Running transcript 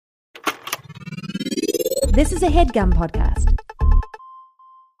This is a HeadGum podcast.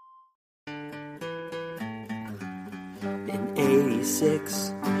 In 86,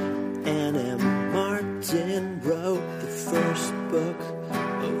 Anna Martin wrote the first book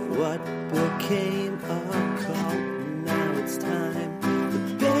of what became a cult. Now it's time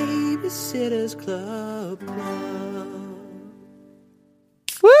for Babysitter's Club.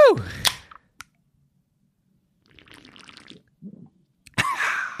 Woo!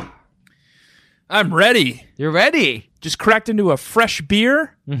 I'm ready. You're ready. Just cracked into a fresh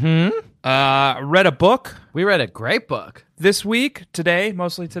beer. Mm-hmm. Read a book We read a great book. this week,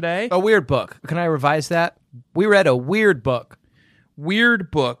 mostly today. A weird book. Can I revise that? We read a weird book.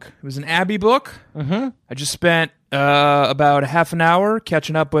 Weird book. It was an Abbey book. Mm-hmm. I just spent about half an hour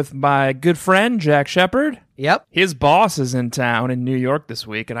catching up with my good friend, Jack Shepard. Yep. His boss is in town in New York this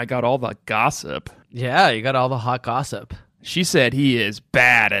week, and I got all the gossip. Yeah, you got all the hot gossip. She said he is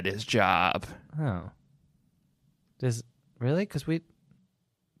bad at his job. Oh. Really? Because we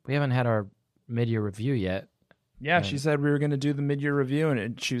haven't had our mid-year review yet. Yeah, she said we were going to do the mid-year review,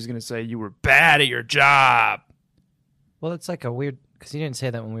 and she was going to say you were bad at your job. Well, it's like a weird... Because you didn't say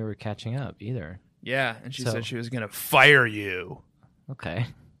that when we were catching up either. Yeah, and she So- said she was going to fire you Okay.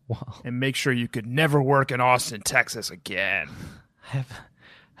 Well, and make sure you could never work in Austin, Texas again. I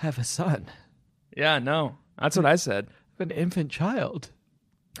have a son. Yeah, no, that's what I said. An infant child.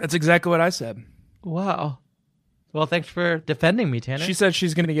 That's exactly what I said. Wow. Well, thanks for defending me, Tanner. She said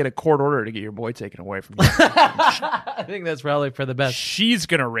she's going to get a court order to get your boy taken away from you. I think that's probably for the best. She's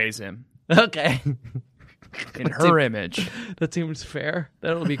going to raise him Okay. in her image. That seems fair.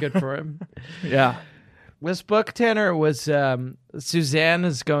 That'll be good for him. Yeah. This book, Tanner, was Suzanne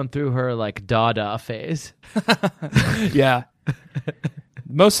is going through her like Dada phase. Yeah.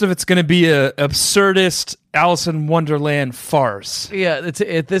 Most of it's going to be a absurdist Alice in Wonderland farce. Yeah,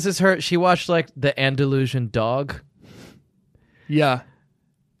 this is her. She watched like the Andalusian Dog. Yeah.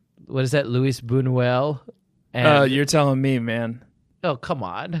 What is that, Luis Buñuel? And You're telling me, man. oh, come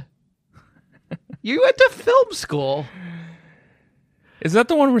on. You went to film school. Is that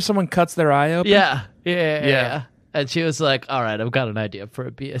the one where someone cuts their eye open? Yeah. And she was like, all right, I've got an idea for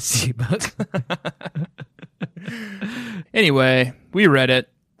a BSC book. Anyway, we read it.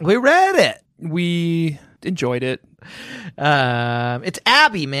 We read it. We enjoyed it. It's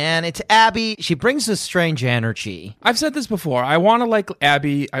Abby, man. It's Abby. She brings a strange energy. I've said this before. I want to like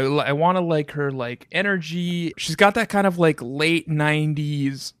Abby. I want to like her like energy. She's got that kind of like late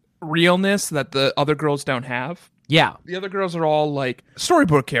 90s realness that the other girls don't have. Yeah. The other girls are all like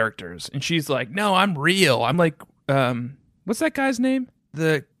storybook characters. And she's like, no, I'm real. I'm like, what's that guy's name?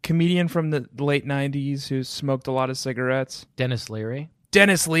 The comedian from the late 90s who smoked a lot of cigarettes. Dennis Leary.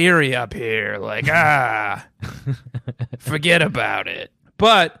 Dennis Leary up here. Like, forget about it.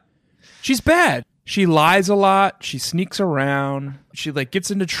 But she's bad. She lies a lot. She sneaks around. She like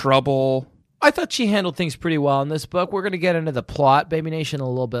gets into trouble. I thought she handled things pretty well in this book. We're going to get into the plot, Baby Nation, a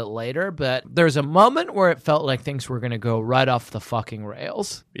little bit later, but there's a moment where it felt like things were going to go right off the fucking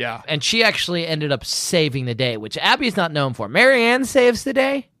rails. Yeah. And she actually ended up saving the day, which Abby's not known for. Marianne saves the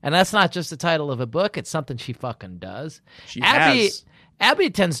day, and that's not just the title of a book. It's something she fucking does.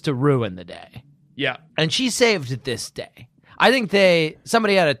 Abby tends to ruin the day, Yeah. and she saved it this day. I think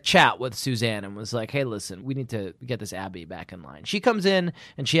somebody had a chat with Suzanne and was like, hey, listen, we need to get this Abby back in line. She comes in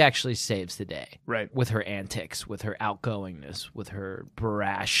and she actually saves the day. Right. With her antics, with her outgoingness, with her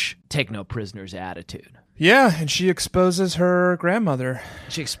brash, take no prisoners attitude. Yeah, and she exposes her grandmother.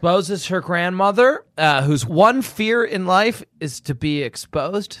 She exposes her grandmother, whose one fear in life is to be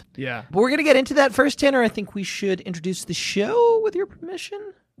exposed. Yeah. But we're going to get into that first, Tanner. I think we should introduce the show with your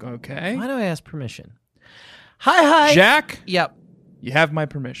permission. Okay. Why do I ask permission? Hi. Jack, Yep. you have my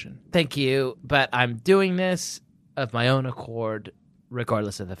permission. Thank you, but I'm doing this of my own accord,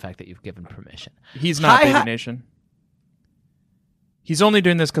 regardless of the fact that you've given permission. He's not Hi. Baby Nation. He's only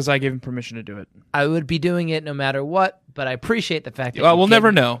doing this because I gave him permission to do it. I would be doing it no matter what, but I appreciate the fact that Well, you we'll gave-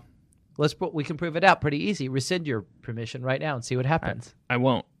 never know. We can prove it out pretty easy. Rescind your permission right now and see what happens. I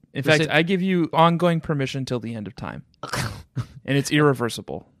won't. In fact, I give you ongoing permission till the end of time. And it's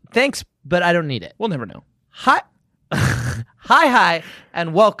irreversible. Thanks, but I don't need it. We'll never know. Hi, hi,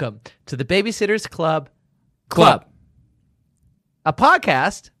 and welcome to the Babysitters Club, a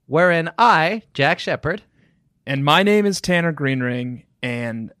podcast wherein I, Jack Shepard, And my name is Tanner Greenring,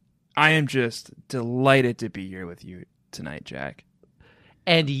 and I am just delighted to be here with you tonight, Jack.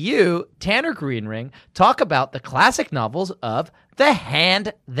 and you, Tanner Greenring, talk about the classic novels of The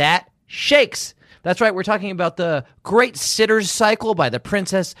Hand That Shakes. That's right, we're talking about the Great Sitters Cycle by the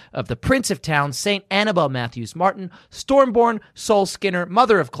Princess of the Prince of Town, St. Annabel Matthews Martin, Stormborn, Soul Skinner,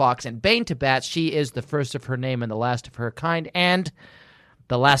 Mother of Clocks, and Bane to Bats. She is the first of her name and the last of her kind, and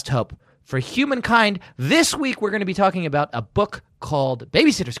the last hope for humankind. This week, we're going to be talking about a book called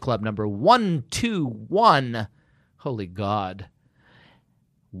Babysitter's Club number 121. Holy God.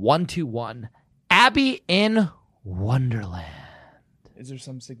 121. Abby in Wonderland. Is there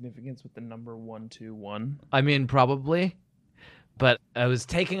some significance with the number 121? I mean, probably. But I was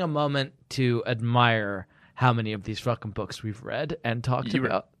taking a moment to admire how many of these fucking books we've read and talked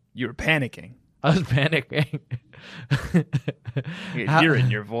about. You were panicking. I was panicking. You can hear it in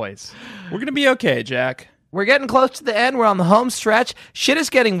your voice. We're going to be okay, Jack. We're getting close to the end. We're on the home stretch. Shit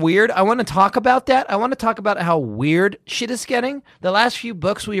is getting weird. I want to talk about that. I want to talk about how weird shit is getting. The last few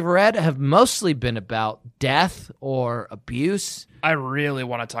books we've read have mostly been about death or abuse. I really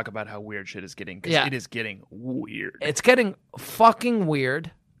want to talk about how weird shit is getting, because it is getting weird. It's getting fucking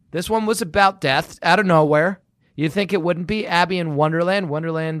weird. This one was about death out of nowhere. You'd think it wouldn't be. Abby in Wonderland.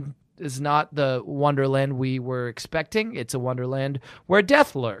 Wonderland is not the Wonderland we were expecting. It's a Wonderland where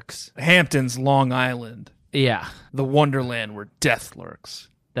death lurks. Hampton's Long Island. Yeah. The Wonderland where death lurks.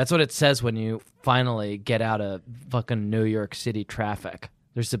 That's what it says when you finally get out of fucking New York City traffic.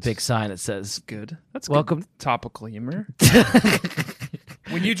 There's a big sign that says, good. That's welcome. Good topical humor.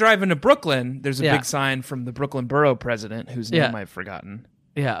 When you drive into Brooklyn, there's a big sign from the Brooklyn Borough president, whose name I've forgotten.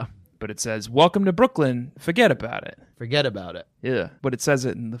 Yeah. But it says, welcome to Brooklyn. Forget about it. Forget about it. Yeah. But it says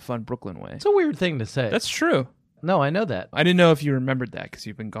it in the fun Brooklyn way. It's a weird thing to say. That's true. No, I know that. I didn't know if you remembered that because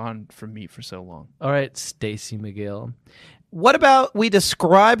you've been gone from me for so long. All right, Stacey McGill. What about we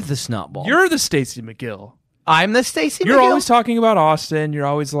describe the snotball? You're the Stacey McGill. I'm the Stacey McGill? You're always talking about Austin. You're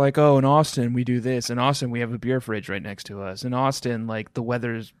always like, oh, in Austin, we do this. In Austin, we have a beer fridge right next to us. In Austin, like, the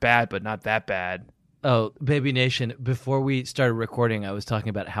weather's bad, but not that bad. Oh, Baby Nation, before we started recording, I was talking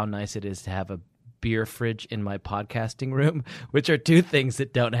about how nice it is to have a beer fridge in my podcasting room, which are two things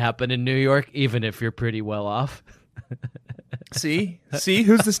that don't happen in New York, even if you're pretty well off. See?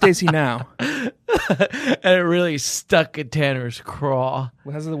 Who's the Stacey now? And it really stuck in Tanner's craw.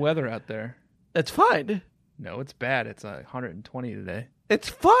 How's the weather out there? It's fine. No, it's bad. It's 120 today. It's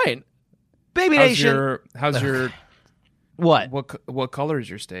fine. Baby Nation. How's your what? What color is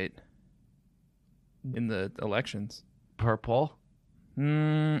your state in the elections? Purple.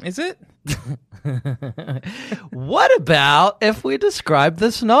 Is it? What about if we describe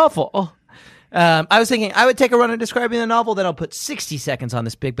this novel? I was thinking I would take a run at describing the novel, then I'll put 60 seconds on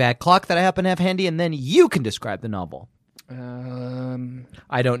this big bad clock that I happen to have handy, and then you can describe the novel.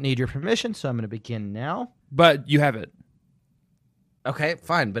 I don't need your permission, so I'm going to begin now. But you have it. Okay,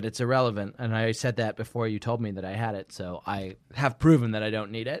 fine, but it's irrelevant, and I said that before you told me that I had it, so I have proven that I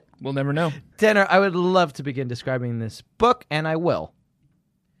don't need it. We'll never know. Tanner, I would love to begin describing this book, and I will.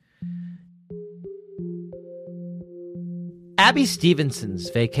 Abby Stevenson's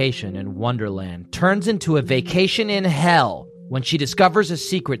vacation in Wonderland turns into a vacation in hell when she discovers a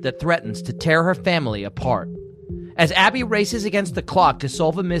secret that threatens to tear her family apart. As Abby races against the clock to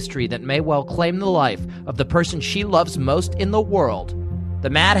solve a mystery that may well claim the life of the person she loves most in the world, the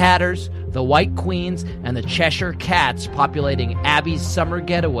Mad Hatters, the White Queens, and the Cheshire Cats populating Abby's summer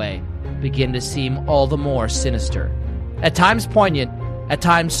getaway begin to seem all the more sinister. At times poignant, at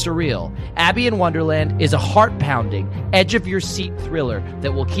times surreal, Abby in Wonderland is a heart-pounding, edge-of-your-seat thriller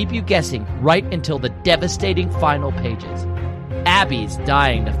that will keep you guessing right until the devastating final pages. Abby's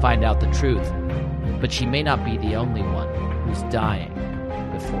dying to find out the truth, but she may not be the only one who's dying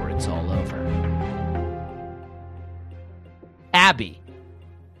before it's all over. Abby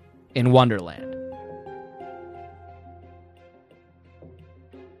in Wonderland.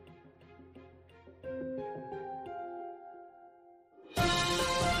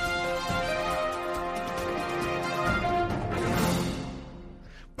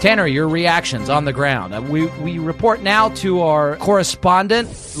 Tanner, your reactions on the ground. We report now to our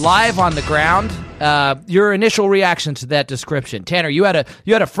correspondent live on the ground. Your initial reaction to that description. Tanner, you had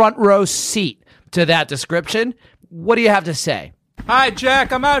a front row seat to that description. What do you have to say? Hi,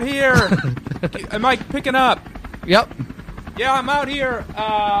 Jack. I'm out here. Am I picking up? Yep. Yeah, I'm out here.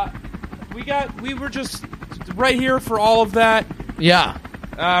 We were just right here for all of that. Yeah.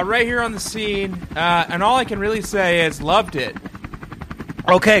 Right here on the scene. And all I can really say is loved it.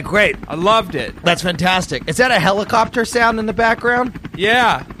 Okay, great. I loved it. That's fantastic. Is that a helicopter sound in the background?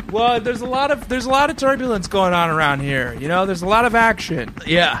 Yeah. Well, there's a lot of turbulence going on around here. You know, there's a lot of action.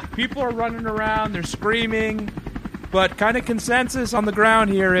 Yeah. People are running around, they're screaming, but kind of consensus on the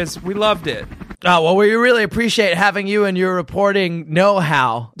ground here is we loved it. Oh, well, we really appreciate having you and your reporting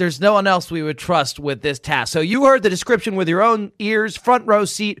know-how. There's no one else we would trust with this task. So you heard the description with your own ears, front row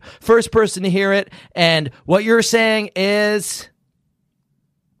seat, first person to hear it, and what you're saying is...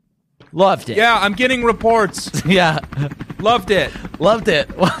 Loved it. Yeah, I'm getting reports. Yeah. Loved it. Loved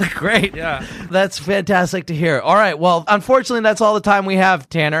it. Well, great. Yeah. That's fantastic to hear. All right, well, unfortunately, that's all the time we have,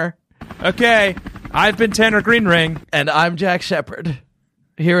 Tanner. Okay, I've been Tanner Greenring. And I'm Jack Shepard,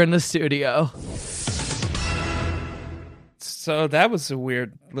 here in the studio. So that was a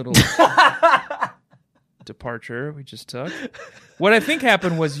weird little departure we just took. What I think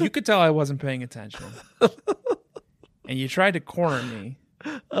happened was you could tell I wasn't paying attention. And you tried to corner me.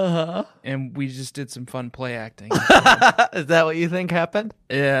 Uh-huh. And we just did some fun play acting. Is that what you think happened?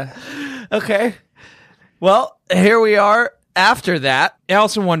 Yeah. Okay. Well, here we are after that.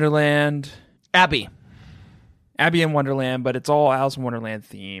 Alice in Wonderland. Abby in Wonderland, but it's all Alice in Wonderland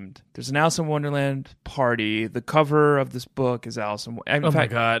themed. There's an Alice in Wonderland party. The cover of this book is Alice in Wonderland. Oh, my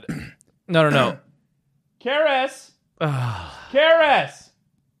God. No. Karis! Karis!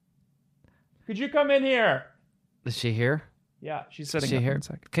 Could you come in here? Is she here? Yeah, she's Is sitting she up here? in a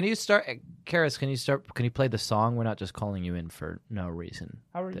second. Can you start, Karis, can you play the song? We're not just calling you in for no reason.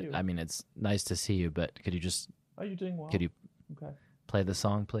 How are you? I mean, it's nice to see you, but could you just... Are you doing well? Could you Okay. play the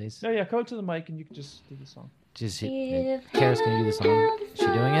song, please? No, yeah, go to the mic and you can just do the song. Just, Karis, can you do the song? Is she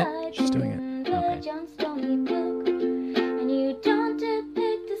doing it? She's doing it. Okay.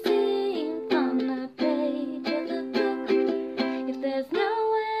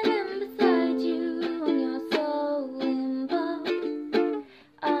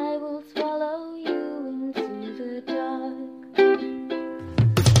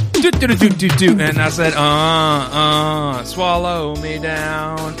 And I said, swallow me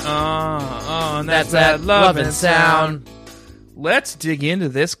down, and that's that loving sound. Let's dig into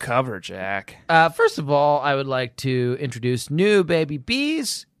this cover, Jack. First of all, I would like to introduce new baby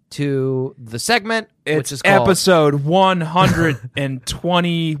bees to the segment, which is called... episode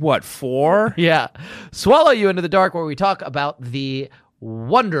 120, what, 4? Yeah. Swallow You Into the Dark, where we talk about the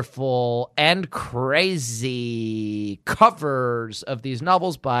wonderful and crazy covers of these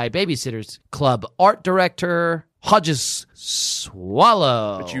novels by Babysitters Club art director Hodges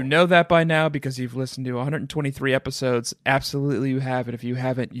Swallow. But you know that by now because you've listened to 123 episodes. Absolutely you have. And if you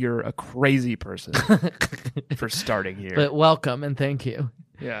haven't, you're a crazy person for starting here. But welcome and thank you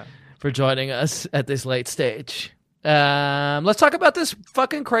Yeah. for joining us at this late stage. Let's talk about this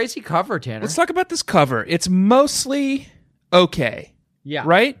fucking crazy cover, Tanner. Let's talk about this cover. It's mostly okay. Yeah.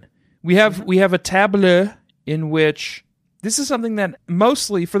 Right? We have a tableau in which this is something that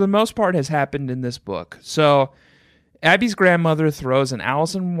mostly, for the most part, has happened in this book. So Abby's grandmother throws an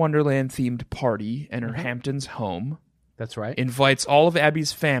Alice in Wonderland themed party in her Hamptons home. That's right. Invites all of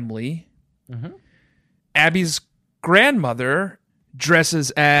Abby's family. Mm-hmm. Abby's grandmother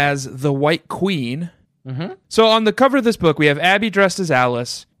dresses as the White Queen. Mm-hmm. So on the cover of this book, we have Abby dressed as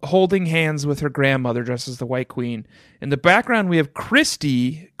Alice, holding hands with her grandmother dressed as the White Queen. In the background, we have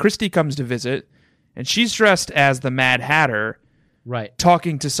Christy. Christy comes to visit, and she's dressed as the Mad Hatter, Right.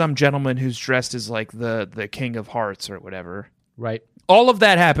 talking to some gentleman who's dressed as like the King of Hearts or whatever. Right. All of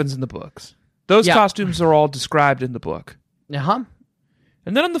that happens in the books. Those Yeah. costumes are all described in the book. Uh-huh.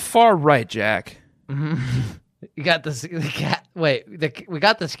 And then on the far right, Jack. You got this the cat. Wait, we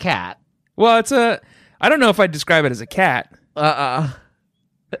got this cat. Well, it's a... I don't know if I'd describe it as a cat. Oh,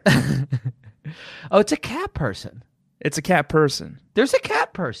 it's a cat person. It's a cat person. There's a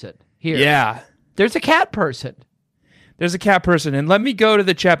cat person here. Yeah. There's a cat person. There's a cat person. And let me go to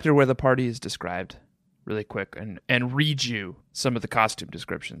the chapter where the party is described really quick and read you some of the costume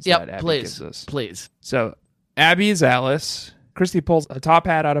descriptions that Abby please. gives us. Please. So, Abby is Alice. Christy pulls a top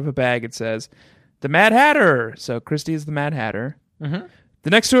hat out of a bag and says, "The Mad Hatter." So, Christy is the Mad Hatter. Mm-hmm. The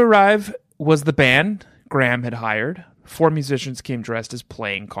next to arrive was the band Graham had hired. 4 musicians came dressed as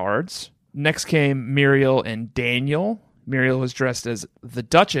playing cards. Next came Muriel and Daniel. Muriel was dressed as the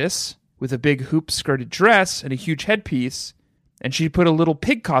Duchess with a big hoop-skirted dress and a huge headpiece, and she put a little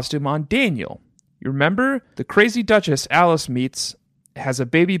pig costume on Daniel. You remember? The crazy Duchess Alice meets has a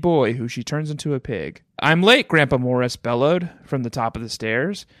baby boy who she turns into a pig. "I'm late," Grandpa Morris bellowed from the top of the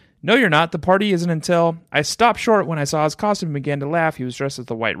stairs. "No, you're not. The party isn't until..." I stopped short when I saw his costume and began to laugh. He was dressed as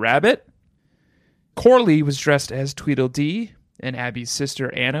the White Rabbit. Corley was dressed as Tweedledee, and Abby's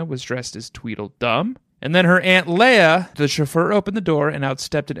sister Anna was dressed as Tweedledum. And then her Aunt Leia, the chauffeur, opened the door and out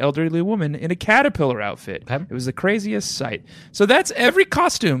stepped an elderly woman in a caterpillar outfit. Okay. It was the craziest sight. So that's every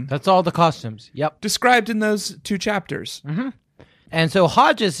costume That's all the costumes. Yep. described in those 2 chapters. Mm-hmm. And so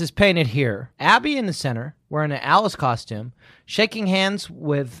Hodges is painted here. Abby in the center, wearing an Alice costume, shaking hands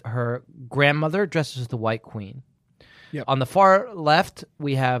with her grandmother, dressed as the White Queen. Yep. On the far left,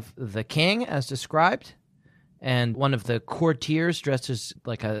 we have the king, as described, and one of the courtiers dressed as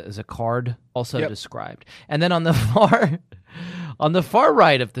as a card, also described. And then on the far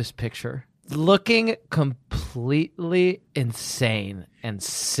right of this picture, looking completely insane and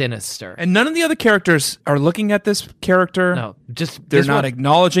sinister. And none of the other characters are looking at this character. No, just they're this not one.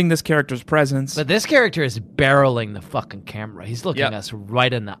 acknowledging this character's presence. But this character is barreling the fucking camera. He's looking Yep. us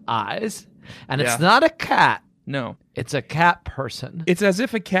right in the eyes. And Yeah. it's not a cat. No. It's a cat person. It's as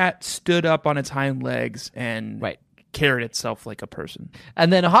if a cat stood up on its hind legs and Right. carried itself like a person.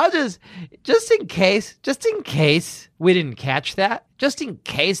 And then Hodges, just in case we didn't catch that, just in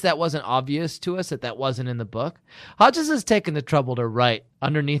case that wasn't obvious to us that wasn't in the book, Hodges has taken the trouble to write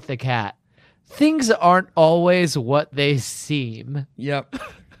underneath the cat, things aren't always what they seem. Yep.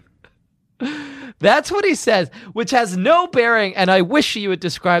 That's what he says, which has no bearing, and I wish you would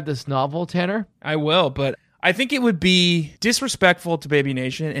describe this novel, Tanner. I will, but I think it would be disrespectful to Baby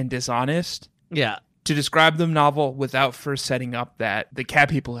Nation and dishonest Yeah. to describe the novel without first setting up that the cat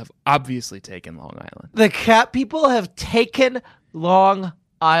people have obviously taken Long Island. The cat people have taken Long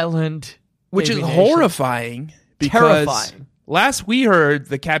Island, Which Baby is Nation. horrifying because Terrifying. last we heard,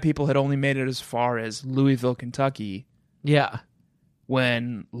 the cat people had only made it as far as Louisville, Kentucky, Yeah.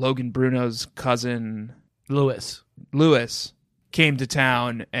 when Logan Bruno's cousin Lewis. Lewis came to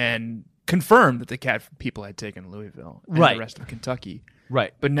town and confirmed that the cat people had taken Louisville and Right. the rest of Kentucky.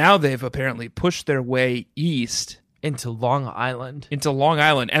 Right. But now they've apparently pushed their way east Into Long Island. into Long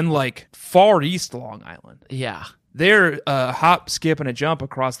Island and far east Long Island. Yeah. They're a hop, skip, and a jump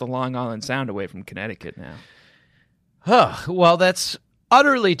across the Long Island Sound away from Connecticut now. Well, that's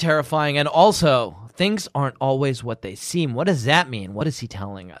utterly terrifying. And also, things aren't always what they seem. What does that mean? What is he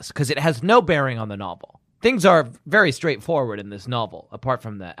telling us? Because it has no bearing on the novel. Things are very straightforward in this novel, apart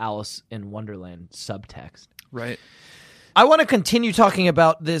from the Alice in Wonderland subtext. Right. I want to continue talking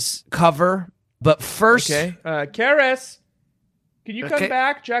about this cover, but first... Okay. Karis, can you Okay. come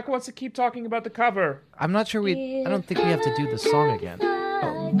back? Jack wants to keep talking about the cover. I'm not sure I don't think we have to do the song again.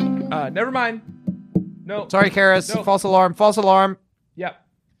 Never mind. No. Sorry, Karis. No. False alarm. Yep.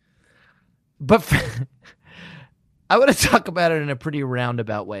 But I want to talk about it in a pretty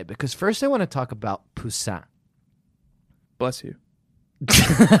roundabout way, because first I want to talk about Poussin. Bless you.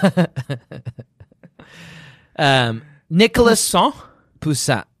 Nicolas Poussin?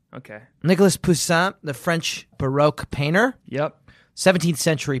 Poussin. Okay. Nicolas Poussin, the French Baroque painter, Yep. 17th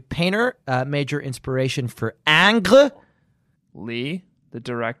century painter, major inspiration for Ingres. Lee, the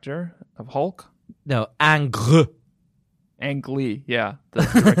director of Hulk. No, Ingres. Ang Lee, yeah. The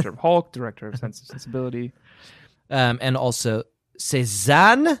director of Hulk, director of Sense and Sensibility. And also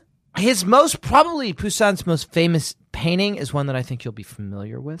Cézanne. Probably Poussin's most famous painting is one that I think you'll be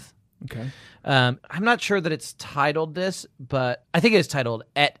familiar with. Okay. I'm not sure that it's titled this, but I think it is titled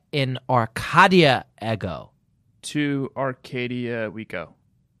Et in Arcadia Ego. To Arcadia we go.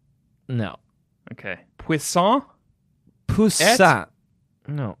 No. Okay. Poussin Poussin.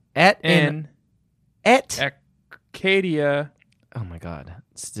 No. Et in... and Et... Arcadia. Oh my God.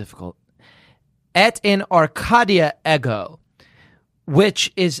 It's difficult. Et in Arcadia Ego,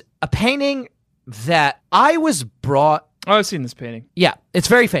 which is a painting that I was brought... Oh, I've seen this painting. Yeah, it's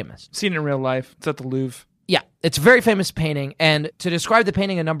very famous. Seen it in real life. It's at the Louvre. Yeah, it's a very famous painting. And to describe the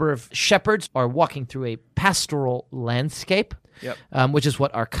painting, a number of shepherds are walking through a pastoral landscape, Yep. which is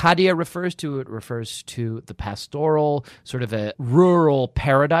what Arcadia refers to. It refers to the pastoral, sort of a rural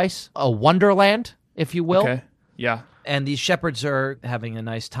paradise, a wonderland, if you will. Okay. Yeah. And these shepherds are having a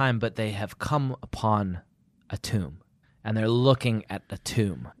nice time, but they have come upon a tomb. And they're looking at the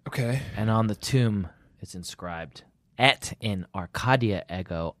tomb. Okay. And on the tomb is inscribed, Et in Arcadia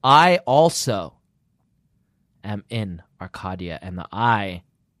Ego. I also am in Arcadia. And the I,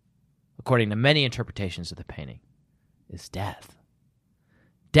 according to many interpretations of the painting, is death.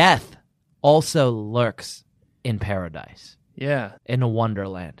 Death also lurks in paradise, Yeah. in a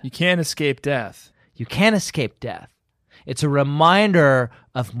wonderland. You can't escape death. You can't escape death. It's a reminder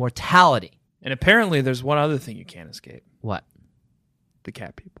of mortality. And apparently there's one other thing you can't escape. What? The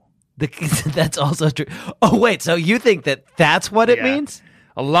cat people. That's also true. Oh, wait, so you think that's what it Yeah. means?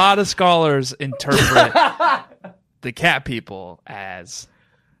 A lot of scholars interpret the cat people as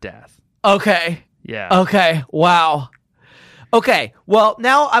death. Okay. Yeah. Okay. Wow. Okay, well,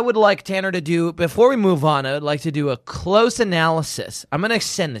 now I would like Tanner to do, before we move on, I would like to do a close analysis. I'm going to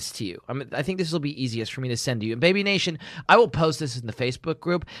send this to you. I think this will be easiest for me to send to you. And Baby Nation, I will post this in the Facebook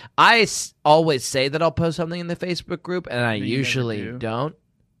group. I always say that I'll post something in the Facebook group, and I usually don't.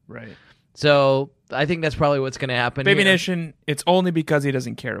 Right. So I think that's probably what's going to happen Baby here. Nation, it's only because he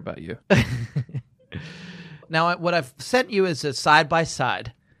doesn't care about you. Now, what I've sent you is a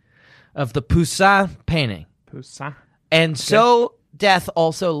side-by-side of the Poussin painting. Poussin. And so death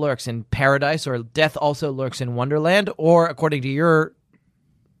also lurks in paradise, or death also lurks in Wonderland, or according to your...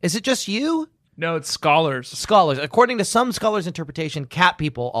 Is it just you? No, it's scholars. Scholars. According to some scholars' interpretation, cat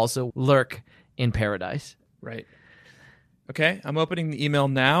people also lurk in paradise. Right. Okay, I'm opening the email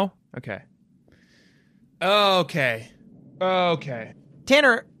now. Okay.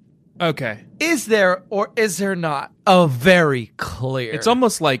 Tanner, Okay. is there or is there not a very clear... It's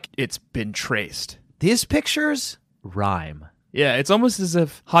almost like it's been traced. These pictures rhyme. Yeah, it's almost as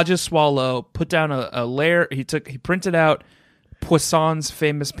if Hodges Swallow put down a layer. He printed out Poisson's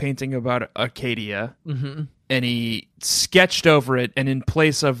famous painting about Acadia, and he sketched over it. And in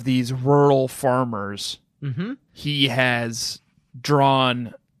place of these rural farmers, he has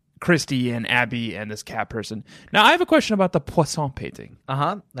drawn Christy and Abby and this cat person. Now, I have a question about the Poisson painting.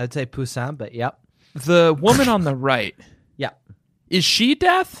 I'd say Poussin, but yep. The woman on the right, Yep. is she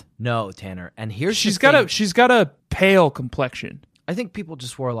Death? No, Tanner. And here's She's the thing. got a pale complexion. I think people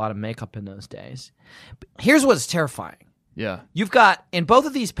just wore a lot of makeup in those days. But here's what's terrifying. Yeah. You've got, in both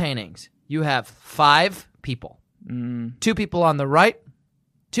of these paintings, you have 5 people. 2 people on the right,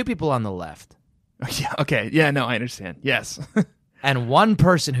 2 people on the left, Yeah. Okay. Yeah. No, I understand. Yes. and 1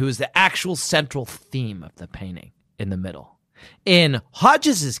 person who is the actual central theme of the painting in the middle. In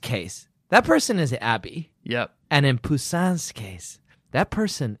Hodges' case, that person is Abby. Yep. And in Poussin's case, that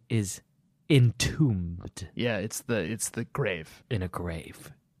person is entombed Yeah. It's the grave. in a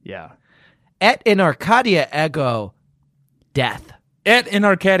grave. Yeah. Et in Arcadia ego, death. Et in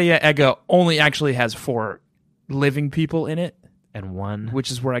Arcadia Ego only actually has 4 living people in it, And 1.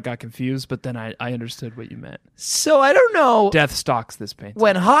 which is where I got confused, but then I understood what you meant. So I don't know. Death stalks this painting.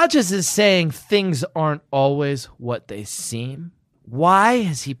 When Hodges is saying things aren't always what they seem, why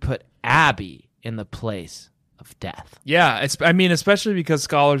has he put Abby in the place of death? Yeah, especially because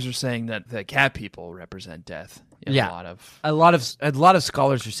scholars are saying that the cat people represent death. In Yeah. a lot of. A lot of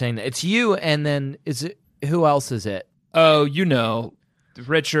scholars are saying that it's you, and then is it who else is it? Oh,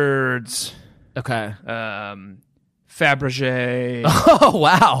 Richards, Okay. Fabergé, Oh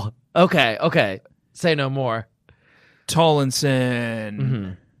wow. Okay. Say no more.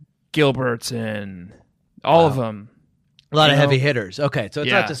 Tollinson, Gilbertson, all of them. A lot of You know? heavy hitters. Okay, so it's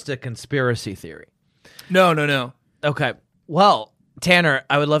Yeah. not just a conspiracy theory. No. Okay. Well, Tanner,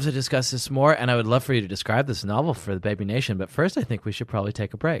 I would love to discuss this more, and I would love for you to describe this novel for the Baby Nation. But first, I think we should probably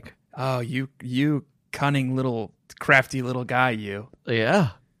take a break. Oh, you cunning little, crafty little guy, you.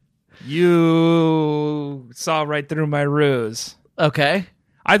 Yeah. You saw right through my ruse. Okay.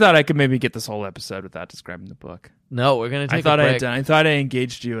 I thought I could maybe get this whole episode without describing the book. No, we're gonna take I thought a I break. had done. I thought I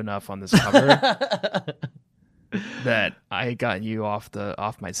engaged you enough on this cover that I got you off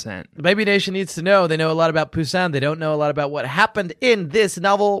my scent. The Baby Nation needs to know. They know a lot about Poussin. They don't know a lot about what happened in this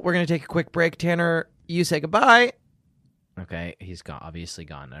novel. We're going to take a quick break. Tanner, you say goodbye. Okay, he's gone. Obviously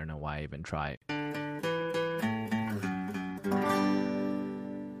gone. I don't know why I even try.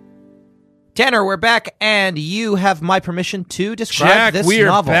 Tanner, we're back, and you have my permission to describe Jack, this we are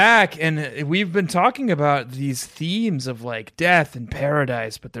novel. back, and we've been talking about these themes of like death and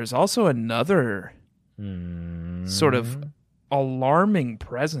paradise, but there's also another sort of alarming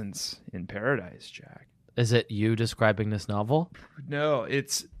presence in paradise, Jack. Is it you describing this novel? No,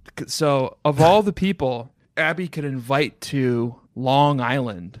 it's so of all the people Abby could invite to Long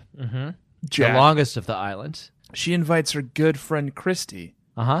Island, Jack, The longest of the islands. she invites her good friend Christy.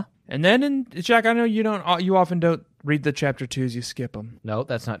 Uh-huh. And then, Jack, I know you often don't read the chapter 2s, you skip them. No,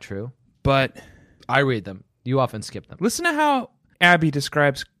 that's not true. But I read them. You often skip them. listen to how Abby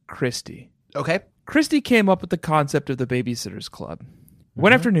describes Christy. Okay. Christy came up with the concept of the Babysitters Club.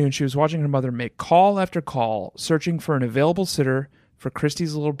 One afternoon, she was watching her mother make call after call, searching for an available sitter for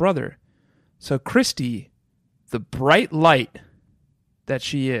Christy's little brother. So Christy, the bright light that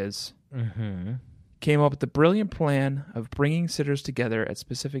she is, came up with the brilliant plan of bringing sitters together at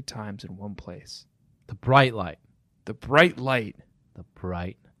specific times in one place. The bright light. The bright light, The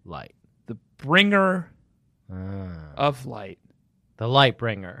bright light. the bringer of light, The light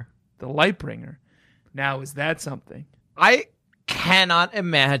bringer. the light bringer. Now, is that something? I cannot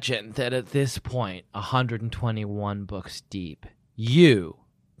imagine that at this point, 121 books deep, you,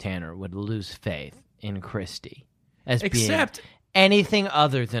 Tanner, would lose faith in Christy. as Except- being anything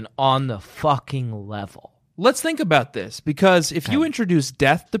other than on the fucking level. Let's think about this, because if you introduce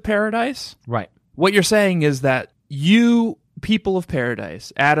death to paradise, Right. what you're saying is that you, people of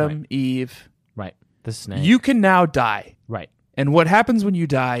paradise, Adam, Eve, Right. The snake. you can now die. Right. And what happens when you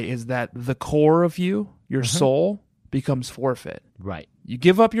die is that the core of you, your soul, becomes forfeit. Right. You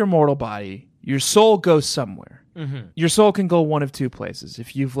give up your mortal body, your soul goes somewhere. Mm-hmm. Your soul can go one of two places.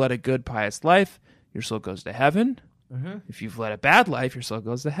 If you've led a good, pious life, your soul goes to heaven. Mm-hmm. If you've led a bad life, your soul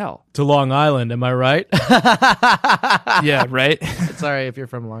goes to hell. To Long Island, am I right? Yeah, right? Sorry if you're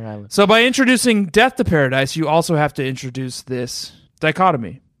from Long Island. So by introducing death to paradise, you also have to introduce this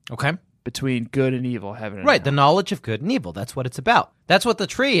dichotomy Okay. between good and evil, heaven and Right. The hell. knowledge of good and evil. That's what it's about. That's what the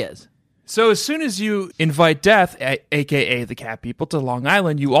tree is. So as soon as you invite death, a.k.a. the cat people, to Long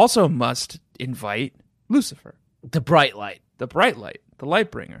Island, you also must invite Lucifer, The bright light. the bright light, the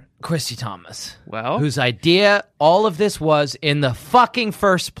light bringer. Chrissy Thomas. Well, Whose idea all of this was in the fucking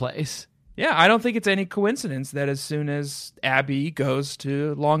first place. yeah, I don't think it's any coincidence that as soon as Abby goes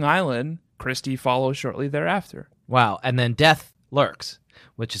to Long Island, Christy follows shortly thereafter. Wow. And then death lurks,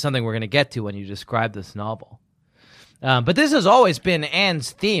 which is something we're going to get to when you describe this novel. But this has always been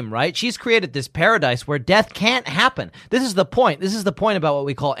Anne's theme, right? She's created this paradise where death can't happen. This is the point. This is the point about what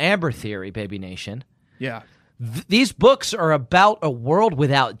we call Amber Theory, Baby Nation. Yeah, These books are about a world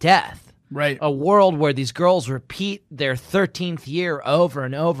without death. right. A world where these girls repeat their 13th year over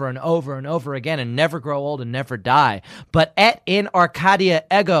and over and over and over again and never grow old and never die. But in Arcadia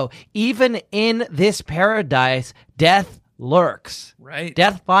Ego, even in this paradise, death lurks. Right.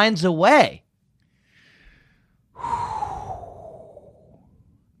 Death finds a way.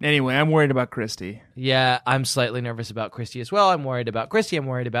 Anyway, I'm worried about Christy. Yeah, I'm slightly nervous about Christy as well. I'm worried about Christy. I'm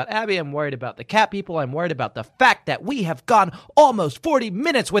worried about Abby. I'm worried about the cat people. I'm worried about the fact that we have gone almost 40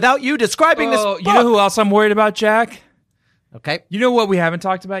 minutes without you describing this book. You know who else I'm worried about, Jack? Okay, You know what we haven't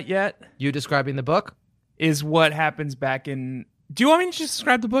talked about yet? you describing the book? Is what happens back in... Do you want me to just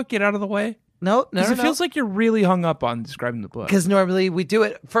describe the book? Get out of the way? No. Because it feels like you're really hung up on describing the book. Because normally we do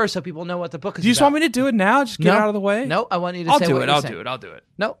it first so people know what the book is Do you just about. want me to do it now? Just get No. out of the way? No, I want you to I'll say do what it. you're I'll saying. do it. I'll do it.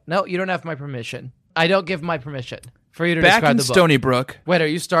 No, you don't have my permission. I don't give my permission for you to Back describe in the book. Stony Brook. Wait, are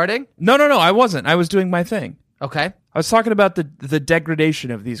you starting? No, I wasn't. I was doing my thing. Okay, I was talking about the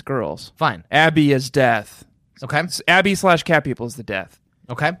degradation of these girls. fine. Abby as death. Okay, Abby / cat people is the death.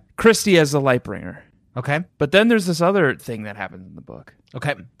 okay, Christy as the light bringer. okay, But then there's this other thing that happens in the book.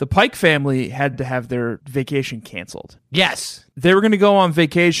 okay. The Pike family had to have their vacation canceled. Yes. They were going to go on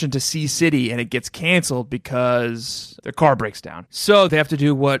vacation to Sea City, and it gets canceled because their car breaks down. So they have to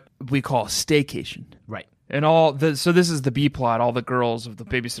do what we call a staycation. Right. And so this is the B plot. All the girls of the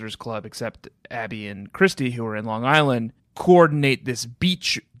Babysitters Club, except Abby and Christy, who are in Long Island, coordinate this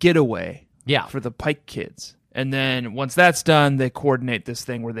beach getaway Yeah. for the Pike kids. And then once that's done, they coordinate this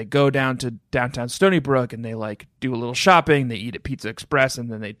thing where they go down to downtown Stony Brook and they do a little shopping. They eat at Pizza Express, and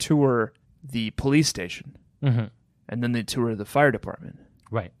then they tour the police station. Mm-hmm. And then they tour the fire department.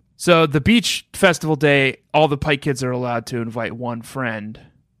 Right. So the beach festival day, all the Pike kids are allowed to invite one friend.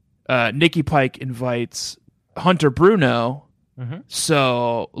 Nikki Pike invites Hunter Bruno. Mm-hmm.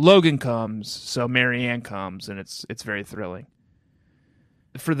 So Logan comes. So Marianne comes, and it's very thrilling.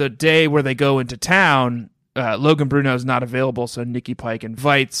 For the day where they go into town, Logan Bruno is not available, so Nikki Pike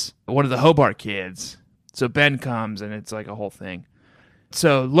invites one of the Hobart kids. So Ben comes, and it's like a whole thing.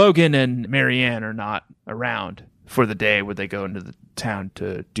 So Logan and Marianne are not around for the day where they go into the town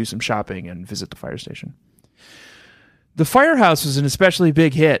to do some shopping and visit the fire station. The firehouse was an especially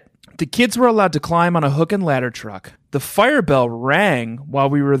big hit. The kids were allowed to climb on a hook and ladder truck. The fire bell rang while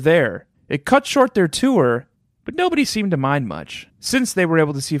we were there. It cut short their tour, but nobody seemed to mind much, since they were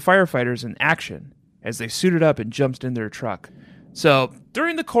able to see firefighters in action as they suited up and jumped in their truck. So,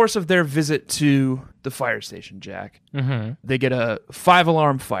 during the course of their visit to the fire station, Jack, Mm-hmm. they get a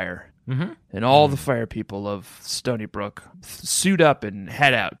 5-alarm fire. Mm-hmm. And all the fire people of Stony Brook suit up and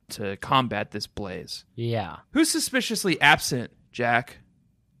head out to combat this blaze. Yeah. Who's suspiciously absent, Jack,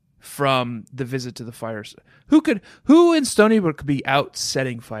 from the visit to the fires? Who in Stony Brook could be out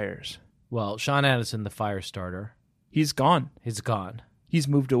setting fires? Well, Sean Addison, the fire starter, He's gone. he's gone. He's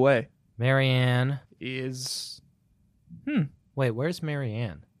moved away. Marianne. Wait, where's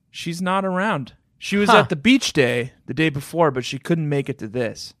Marianne? She's not around. She was Huh. at the beach day the day before, but she couldn't make it to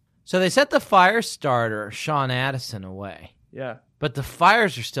this. So they set the fire starter, Sean Addison, away. Yeah, But the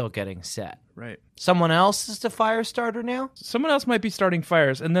fires are still getting set. right. Someone else is the fire starter now? Someone else might be starting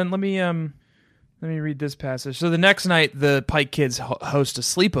fires. And then let me read this passage. So the next night, the Pike kids host a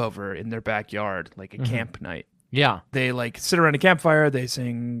sleepover in their backyard, like a camp night. Yeah. They like sit around a campfire, they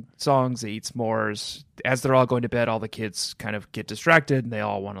sing songs, they eat s'mores. As they're all going to bed, all the kids kind of get distracted and they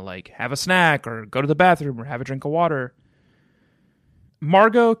all want to like have a snack or go to the bathroom or have a drink of water.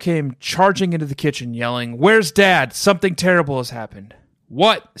 Margot came charging into the kitchen yelling, "Where's Dad? Something terrible has happened."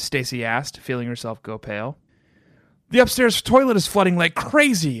 "What?" Stacy asked, feeling herself go pale. "The upstairs toilet is flooding like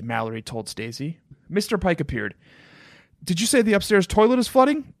crazy," Mallory told Stacy. Mr. Pike appeared. "Did you say the upstairs toilet is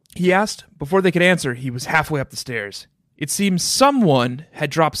flooding?" he asked. Before they could answer, he was halfway up the stairs. It seems someone had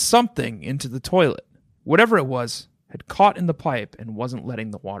dropped something into the toilet. Whatever it was had caught in the pipe and wasn't letting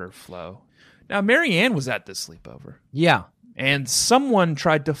the water flow. Now, Mary Ann was at this sleepover, Yeah. and someone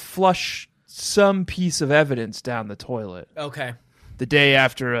tried to flush some piece of evidence down the toilet Okay. the day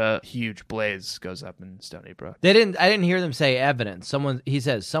after a huge blaze goes up in Stony Brook. I didn't hear them say evidence. He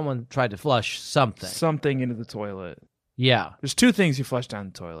says someone tried to flush something. Something into the toilet. Yeah. There's two things you flush down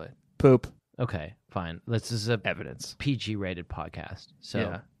the toilet. Poop. Okay, fine. This is a Evidence. PG rated podcast. So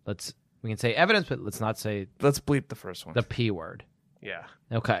Yeah. we can say evidence, but let's not say Let's bleep the first one. the P word. Yeah.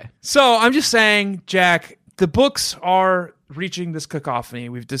 Okay. So I'm just saying, Jack, the books are reaching this cacophony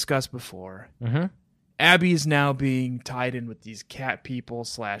we've discussed before. Mm-hmm. Abby's now being tied in with these cat people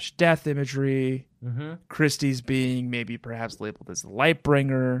 / death imagery. Mm-hmm. Christie's being maybe perhaps labeled as the light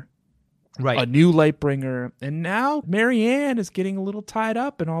bringer. Right. A new light bringer. And now Mary Ann is getting a little tied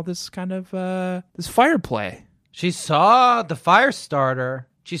up in all this kind of this fire play. She saw the fire starter.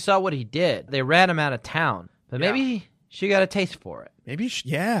 She saw what he did. They ran him out of town. But maybe she got a taste for it. Maybe,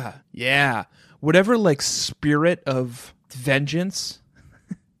 yeah. Whatever, like, spirit of vengeance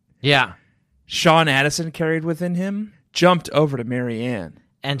Yeah. Sean Addison carried within him jumped over to Mary Ann.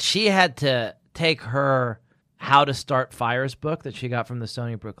 And she had to take her How to Start Fires book that she got from the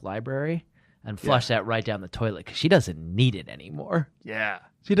Stony Brook Library and flush that right down the toilet because she doesn't need it anymore. Yeah.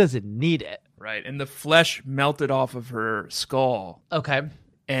 She doesn't need it. Right. And the flesh melted off of her skull. Okay.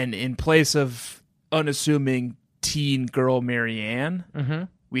 And in place of unassuming teen girl Mary Ann,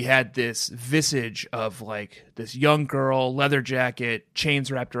 we had this visage of like this young girl, leather jacket,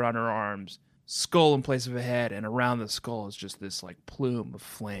 chains wrapped around her arms, skull in place of a head, and around the skull is just this like plume of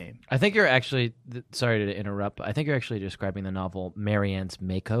flame. I think you're actually, sorry to interrupt, but I think you're actually describing the novel Mary Ann's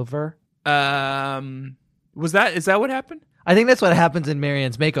Makeover. Is that what happened? I think that's what happens in Mary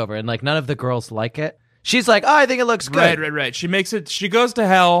Ann's Makeover, and like none of the girls like it. She's like, oh, I think it looks good. Right. She goes to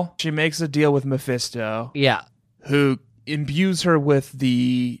hell. She makes a deal with Mephisto, Yeah. who imbues her with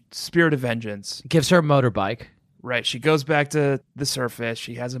the spirit of vengeance. Gives her a motorbike. Right. She goes back to the surface.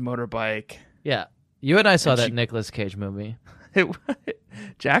 She has a motorbike. Yeah. You and I saw And that she- Nicolas Cage movie.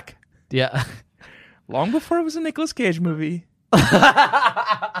 Jack? Yeah. Long before it was a Nicolas Cage movie.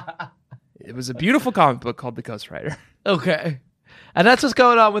 It was a beautiful comic book called The Ghost Rider. Okay. And that's what's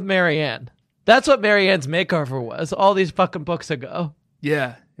going on with Mary Ann. That's what Mary Ann's Makeover was all these fucking books ago.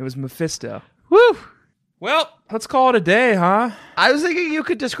 Yeah, it was Mephisto. Woo! Well, let's call it a day, huh? I was thinking you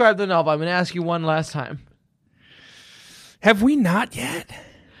could describe the novel. I'm going to ask you one last time. Have we not yet?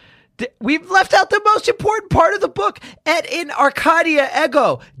 We've left out the most important part of the book. Et in Arcadia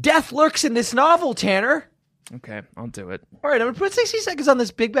Ego. Death lurks in this novel, Tanner. Okay, I'll do it. All right, I'm going to put 60 seconds on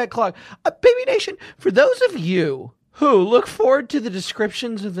this big bad clock. Baby Nation, for those of you who look forward to the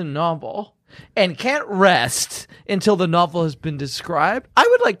descriptions of the novel and can't rest until the novel has been described, I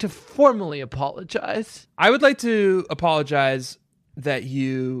would like to formally apologize. I would like to apologize that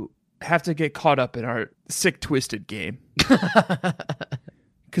you have to get caught up in our sick, twisted game.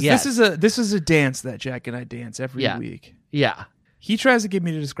 Because Yes. this is a dance that Jack and I dance every week. Yeah. He tries to get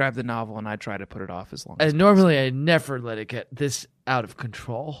me to describe the novel, and I try to put it off as long as Normally, I never let it get this out of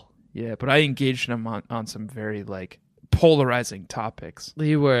control. Yeah, but I engaged him on some very, like, polarizing topics.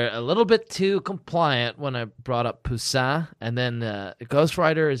 You were a little bit too compliant when I brought up Poussin, and then Ghost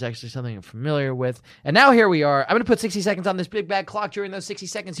Rider is actually something I'm familiar with. And now here we are. I'm going to put 60 seconds on this big bad clock. During those 60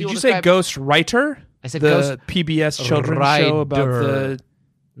 seconds, Did you say Ghost Writer? I said the Ghost PBS children's show about the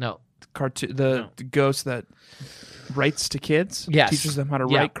No. cartoon, the ghost that writes to kids, Yes. teaches them how to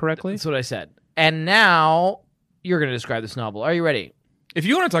Yeah, write correctly. That's what I said. And now you're going to describe this novel. Are you ready? If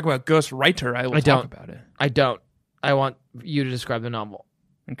you want to talk about Ghost Writer, I will talk about it. I don't. I want you to describe the novel.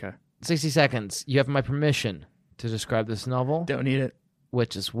 Okay. 60 seconds. You have my permission to describe this novel, Don't need it.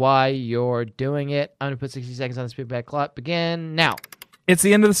 which is why you're doing it. I'm going to put 60 seconds on this big bad clock. Begin now. It's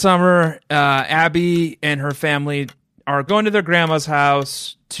the end of the summer. Abby and her family are going to their grandma's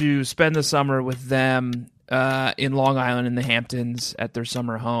house to spend the summer with them in Long Island in the Hamptons at their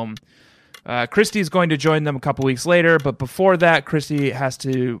summer home. Christy's going to join them a couple weeks later, but before that, Christy has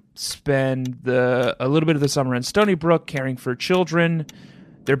to spend a little bit of the summer in Stony Brook caring for children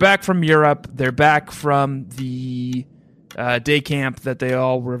they're back from Europe. They're back from the day camp that they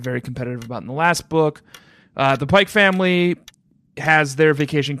all were very competitive about in the last book. The Pike family has their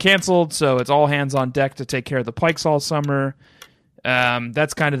vacation canceled, so it's all hands on deck to take care of the Pikes all summer.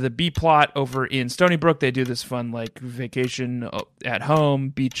 That's kind of the B plot over in Stony Brook. They do this fun like vacation at home,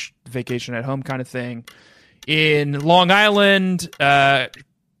 beach vacation at home kind of thing. In Long Island,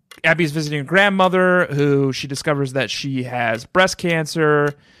 Abby's visiting her grandmother, who she discovers that she has breast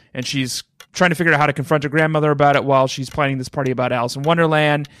cancer, and she's trying to figure out how to confront her grandmother about it while she's planning this party about Alice in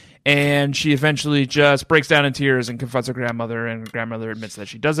Wonderland. And she eventually just breaks down in tears and confronts her grandmother, and her grandmother admits that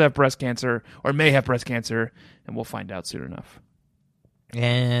she does have breast cancer, or may have breast cancer, and we'll find out soon enough.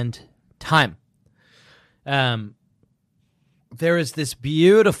 And time. There is this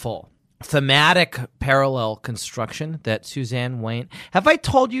beautiful thematic parallel construction that Suzanne Wayne... Have I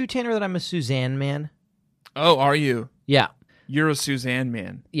told you, Tanner, that I'm a Suzanne man? Oh, are you? Yeah. You're a Suzanne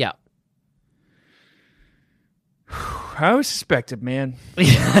man. Yeah. I always suspected, man. You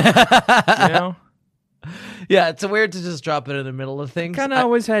know? Yeah, it's weird to just drop it in the middle of things. Kind of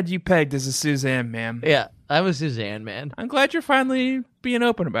always had you pegged as a Suzanne man. Yeah, I'm a Suzanne man. I'm glad you're finally being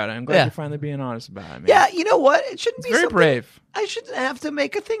open about it. I'm glad you're finally being honest about it, man. Yeah, you know what? It shouldn't be very something brave. I shouldn't have to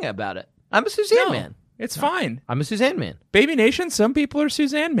make a thing about it. I'm a Suzanne man. It's fine. I'm a Suzanne man. Baby Nation, some people are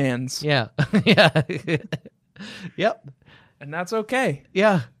Suzanne mans. Yeah. Yeah. Yep. And that's okay.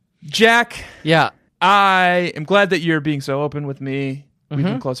 Yeah. Jack. Yeah. I am glad that you're being so open with me. We've Mm-hmm.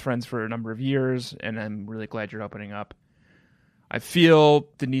 been close friends for a number of years, and I'm really glad you're opening up. I feel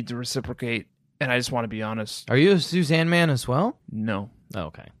the need to reciprocate, and I just want to be honest. Are you a Suzanne man as well? No. Oh,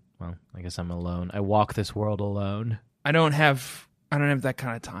 okay. Well, I guess I'm alone. I walk this world alone. I don't have that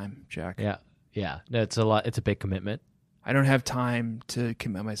kind of time, Jack. Yeah. Yeah. No, it's a lot. It's a big commitment. I don't have time to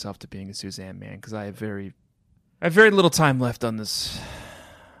commit myself to being a Suzanne man because I have very little time left on this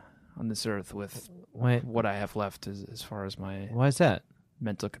earth with what I have left as far as my Why is that?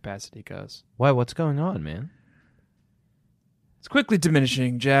 mental capacity goes. Why? What's going on, man? It's quickly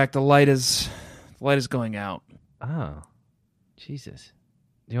diminishing, Jack. The light is going out. Oh, Jesus.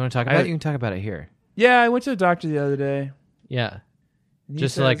 Do you want to talk about it? You can talk about it here. Yeah, I went to the doctor the other day. Yeah. And he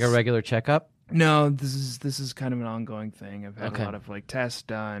Just like a says- regular checkup? No, this is kind of an ongoing thing. I've had Okay. a lot of like tests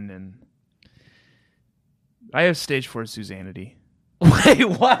done, and I have stage 4 Suzanity. Wait,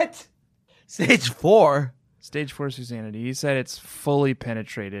 what? Stage 4? Stage 4 Suzanity. He said it's fully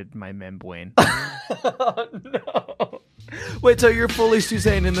penetrated my membrane. Oh, no. Wait, so you're fully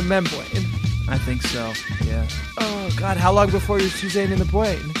Suzanne in the membrane? I think so. Yeah. Oh, God. How long before you're Suzanne in the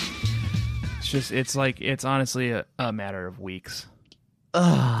brain? It's honestly a matter of weeks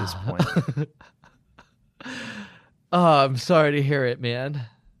at this point. Oh, I'm sorry to hear it, man.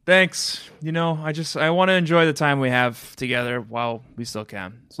 Thanks. You know, I want to enjoy the time we have together while we still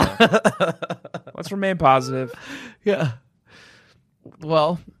can. So let's remain positive. Yeah.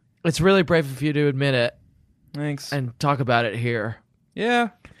 Well, it's really brave of you to admit it Thanks. and talk about it here. Yeah.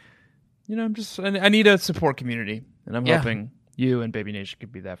 You know, I need a support community, and I'm Yeah. hoping you and Baby Nation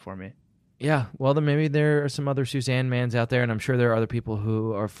could be that for me. Yeah, well, then maybe there are some other Suzanne mans out there, and I'm sure there are other people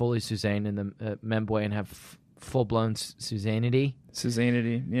who are fully Suzanne in the memboy and have full-blown Suzanity.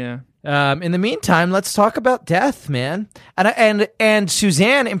 Suzanity, yeah. In the meantime, let's talk about death, man. And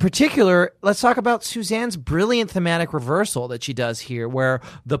Suzanne in particular, let's talk about Suzanne's brilliant thematic reversal that she does here, where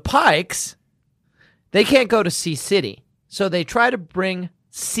the Pikes, they can't go to Sea City, so they try to bring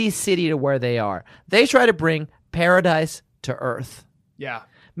Sea City to where they are. They try to bring paradise to Earth. Yeah.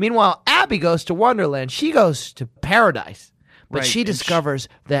 Meanwhile, Abby goes to Wonderland. She goes to paradise. But Right, she and discovers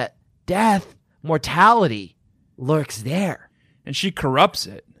that death, mortality, lurks there. And she corrupts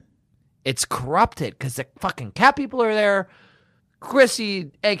it. It's corrupted because the fucking cat people are there.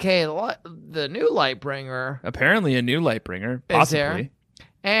 Chrissy, a.k.a. the new Lightbringer, Apparently a new Lightbringer, is possibly, there.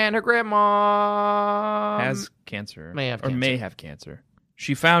 And her grandma has cancer. may have or cancer. may have cancer.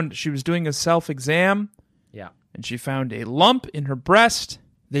 She was doing a self-exam, Yeah. and she found a lump in her breast.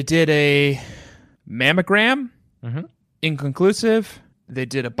 They did a mammogram, Mhm. inconclusive. They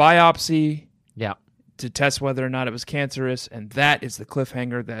did a biopsy Yeah. to test whether or not it was cancerous, and that is the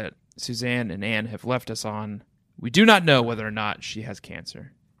cliffhanger that Suzanne and Anne have left us on. We do not know whether or not she has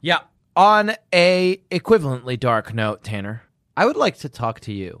cancer. Yeah. On a equivalently dark note, Tanner, I would like to talk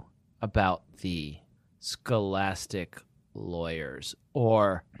to you about the scholastic lawyers,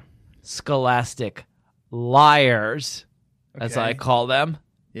 or scholastic liars, as I Okay. call them.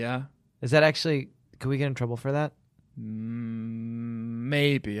 Yeah? Is that actually... Can we get in trouble for that?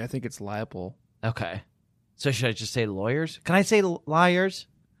 Maybe. I think it's liable. Okay. So should I just say lawyers? Can I say liars?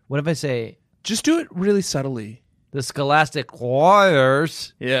 What if I say... Just do it really subtly. The Scholastic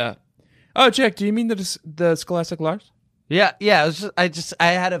Lawyers. Yeah. Oh, Jack, do you mean the Scholastic Lars? Yeah. It was I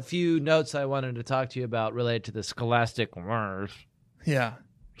had a few notes I wanted to talk to you about related to the Scholastic Lawyers. Yeah.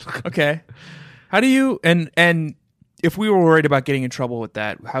 Okay. How do you and if we were worried about getting in trouble with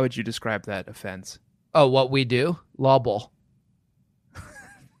that, how would you describe that offense? Oh, what we do? Law Bowl.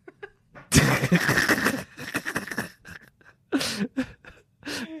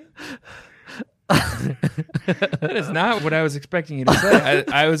 That is not what I was expecting you to say.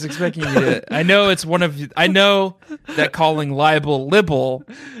 I was expecting you to. I know it's one of. I know that calling libel libel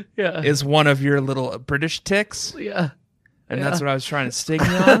is one of your little British tics. Yeah. And that's what I was trying to sting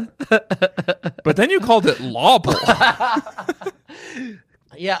you on. But then you called it lawble.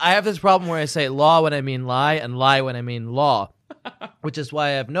 Yeah, I have this problem where I say law when I mean lie and lie when I mean law, which is why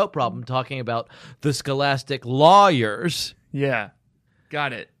I have no problem talking about the Scholastic Lawyers. Yeah.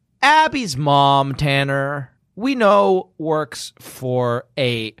 Got it. Abby's mom, Tanner, we know works for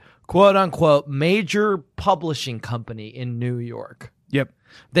a quote-unquote major publishing company in New York. Yep.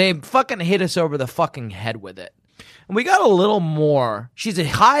 They fucking hit us over the fucking head with it. And we got a little more. She's a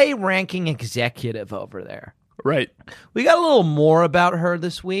high-ranking executive over there. Right. We got a little more about her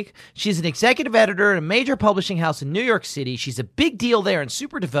this week. She's an executive editor at a major publishing house in New York City. She's a big deal there and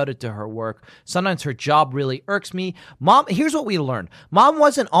super devoted to her work. Sometimes her job really irks me. Mom, here's what we learned. Mom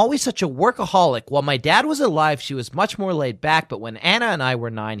wasn't always such a workaholic. While my dad was alive, she was much more laid back, but when Anna and I were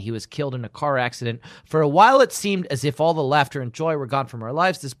 9, he was killed in a car accident. For a while, it seemed as if all the laughter and joy were gone from our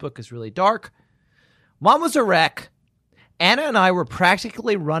lives. This book is really dark. Mom was a wreck. Anna and I were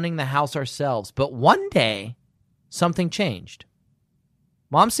practically running the house ourselves, but one day, something changed.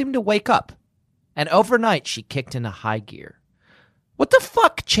 Mom seemed to wake up, and overnight she kicked into high gear. What the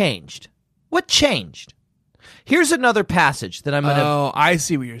fuck changed? What changed? Here's another passage that I'm going to Oh, I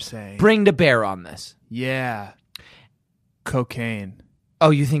see what you're saying. bring to bear on this. Yeah. Cocaine. Oh,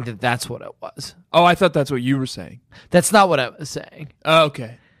 you think that that's what it was? Oh, I thought that's what you were saying. That's not what I was saying. Oh,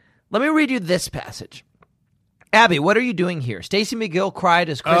 okay. Let me read you this passage. Abby, what are you doing here? Stacey McGill cried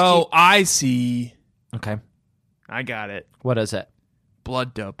as Christy... Oh, I see. Okay. I got it. What is it?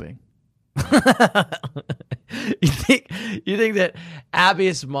 Blood doping. You think that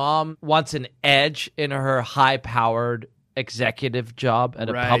Abby's mom wants an edge in her high-powered executive job at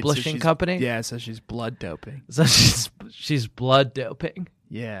a publishing company? Yeah, so she's blood doping. So she's blood doping.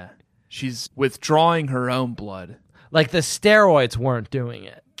 Yeah. She's withdrawing her own blood. Like the steroids weren't doing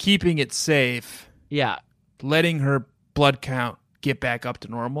it. Keeping it safe. Yeah. Letting her blood count get back up to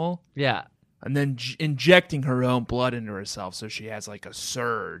normal. Yeah. And then injecting her own blood into herself so she has like a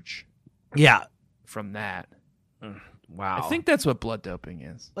surge. Yeah. From that. Wow. I think that's what blood doping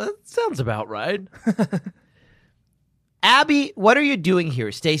is. That sounds about right. Abby, what are you doing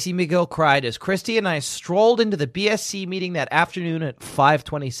here? Stacey McGill cried as Christy and I strolled into the BSC meeting that afternoon at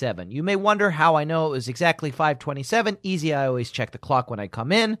 5:27. You may wonder how I know it was exactly 5:27. Easy, I always check the clock when I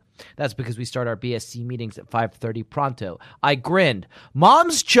come in. That's because we start our BSC meetings at 5:30 pronto. I grinned.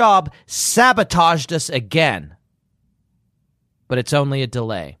 Mom's job sabotaged us again. But it's only a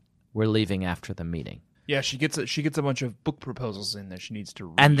delay. We're leaving after the meeting. Yeah, she gets a bunch of book proposals in that she needs to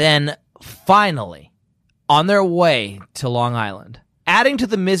read. And then, finally, on their way to Long Island, adding to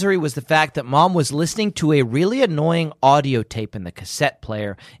the misery was the fact that Mom was listening to a really annoying audio tape in the cassette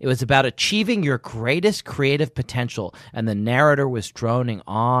player. It was about achieving your greatest creative potential, and the narrator was droning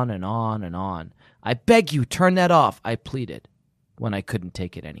on and on and on. I beg you, turn that off, I pleaded, when I couldn't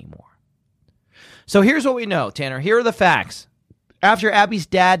take it anymore. So here's what we know, Tanner. Here are the facts. After Abby's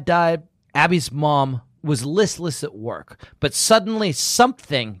dad died, Abby's mom was listless at work, but suddenly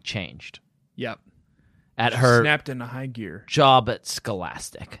something changed. Yep. At She her snapped into high gear. job at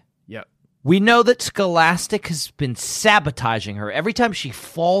Scholastic. Yep. We know that Scholastic has been sabotaging her every time she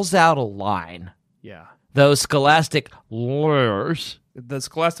falls out of line. Yeah. Those Scholastic lawyers The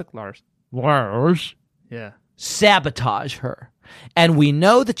Scholastic Lars. Yeah. sabotage her. And we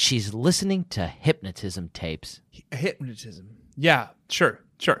know that she's listening to hypnotism tapes Hypnotism. Yeah, sure.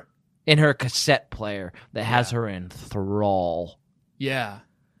 in her cassette player that has her in thrall. Yeah.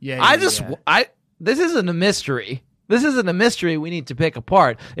 This isn't a mystery. This isn't a mystery we need to pick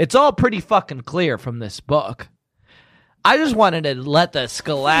apart. It's all pretty fucking clear from this book. I just wanted to let the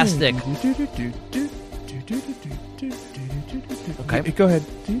Scholastic... Okay. Go ahead.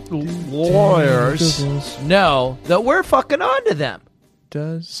 lawyers know that we're fucking onto them.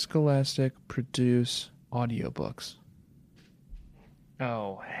 Does Scholastic produce audiobooks?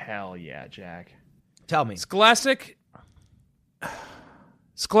 Oh, hell yeah, Jack. Tell me. Scholastic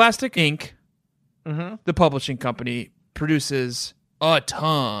Inc., the publishing company, produces a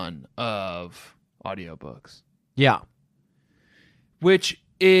ton of audiobooks. Yeah. which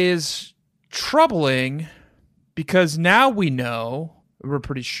is troubling because now we're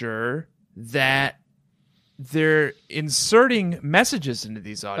pretty sure that they're inserting messages into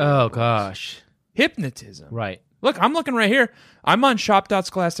these audio. Oh, gosh. Hypnotism. Right. Look, I'm looking right here. I'm on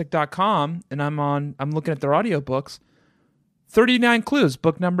shop.scholastic.com and I'm looking at their audiobooks. 39 Clues,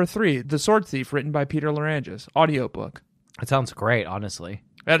 book number 3, The Sword Thief, written by Peter Larangis, audiobook. That sounds great, honestly.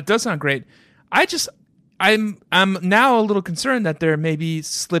 It does sound great. I'm now a little concerned that they're maybe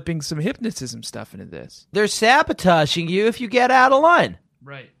slipping some hypnotism stuff into this. They're sabotaging you if you get out of line.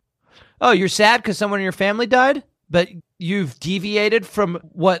 Right. Oh, you're sad because someone in your family died? But you've deviated from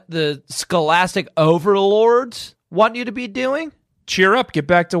what the scholastic overlords want you to be doing? Cheer up, get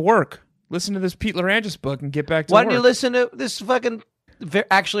back to work. Listen to this Pete Larangis book and get back to Why work. don't you listen to this fucking,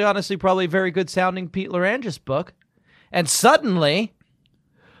 actually, honestly, probably very good sounding Pete Larangis book? And suddenly,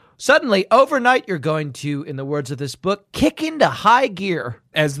 overnight, you're going to, in the words of this book, kick into high gear.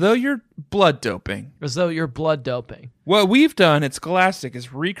 As though you're blood doping. As though you're blood doping. What we've done at Scholastic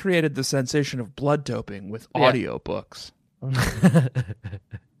is recreated the sensation of blood doping with Yeah. audiobooks.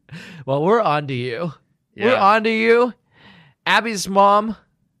 Well, we're on to you. Yeah. We're on to you. Abby's mom,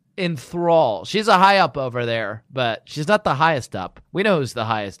 enthrall. She's a high up over there, but she's not the highest up. We know who's the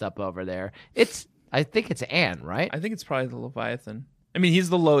highest up over there. I think it's Anne, right? I think it's probably the Leviathan. I mean, he's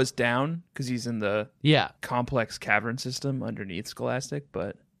the lowest down because he's in the Yeah. complex cavern system underneath Scholastic,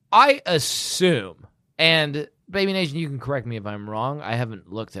 but I assume, and Baby Nation, you can correct me if I'm wrong. I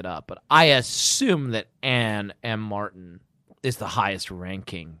haven't looked it up, but I assume that Anne M. Martin is the highest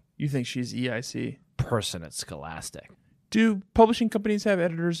ranking you think she's EIC. person at Scholastic. Do publishing companies have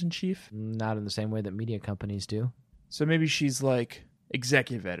editors-in-chief? Not in the same way that media companies do. So maybe she's like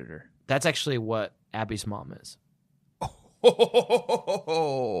executive editor. That's actually what Abby's mom is.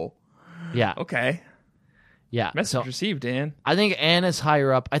 Oh, Yeah. okay. Yeah. Message So received, Dan. I think Anne is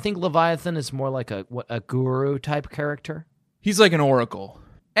higher up. I think Leviathan is more like a guru type character. He's like an oracle.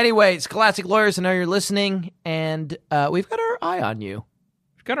 Anyway, Scholastic Lawyers, I know you're listening, and we've got our eye on you.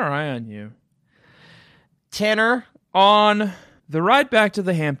 We've got our eye on you. Tanner. On the ride back to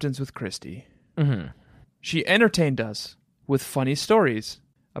the Hamptons with Christy, Mm-hmm. she entertained us with funny stories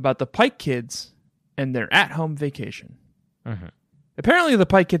about the Pike kids and their at-home vacation. Mm-hmm. Apparently, the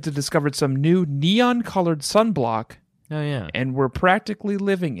Pike kids had discovered some new neon-colored sunblock Oh, yeah. and were practically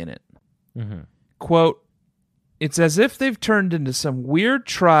living in it. Mm-hmm. Quote, "It's as if they've turned into some weird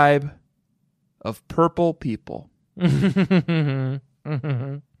tribe of purple people."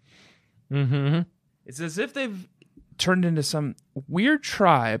 Mm-hmm. Mm-hmm. It's as if they've turned into some weird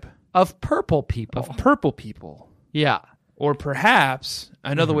tribe Of purple people. of purple people. Yeah. Or perhaps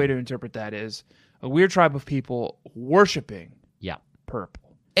another way to interpret that is a weird tribe of people worshiping Yeah.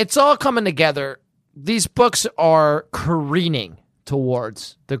 purple. It's all coming together. These books are careening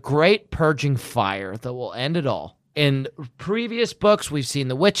towards the great purging fire that will end it all. In previous books, we've seen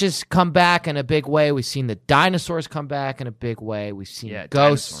the witches come back in a big way. We've seen the dinosaurs come back in a big way. We've seen Yeah,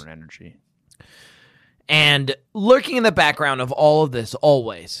 ghosts. dinosaur energy. And lurking in the background of all of this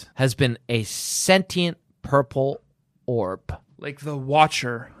always has been a sentient purple orb. Like the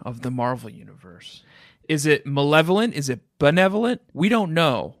watcher of the Marvel Universe. Is it malevolent? Is it benevolent? We don't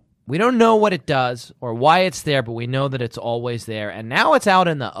know. We don't know what it does or why it's there, but we know that it's always there. And now it's out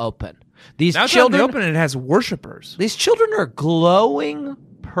in the open. These Now it's out in children, the open and it has worshipers. these children are glowing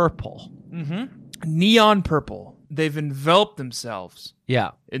purple. Neon purple. They've enveloped themselves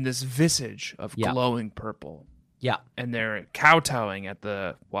Yeah, in this visage of Yeah. glowing purple. yeah, And they're kowtowing at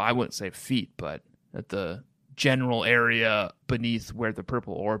the, well, I wouldn't say feet, but at the general area beneath where the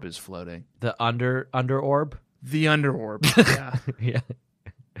purple orb is floating. the under orb. The under orb. Yeah. Yeah,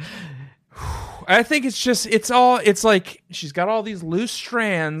 I think it's like she's got all these loose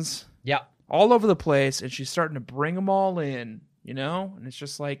strands yeah. all over the place and she's starting to bring them all in, you know? And it's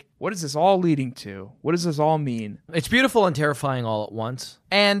just like, what is this all leading to? What does this all mean? It's beautiful and terrifying all at once.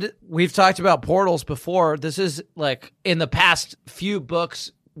 And we've talked about portals before. This is like in the past few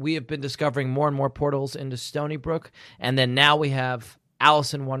books, we have been discovering more and more portals into Stony Brook. And then now we have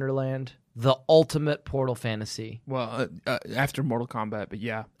Alice in Wonderland, the ultimate portal fantasy Well, after Mortal Kombat, but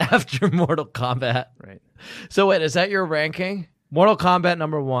yeah, after Mortal Kombat. right. So wait, is that your ranking? Mortal Kombat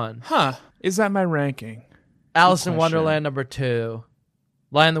number 1. Huh. Is that my ranking? Alice in question. Wonderland number 2.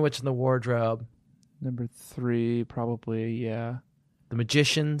 Lion, the Witch, and the Wardrobe. Number 3, probably, yeah. The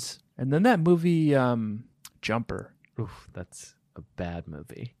Magicians. And then that movie, Jumper. Oof, that's a bad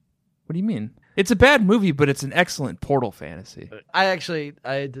movie. What do you mean? It's a bad movie, but it's an excellent portal fantasy. I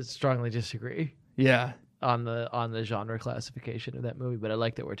strongly disagree. Yeah. on the genre classification of that movie, but I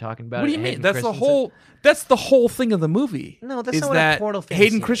like that we're talking about it. What do you mean? Hayden That's Christensen. the whole thing of the movie. No, that's is not what that a portal fantasy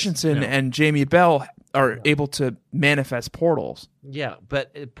Hayden is. Christensen No. and Jamie Bell are able to manifest portals. Yeah,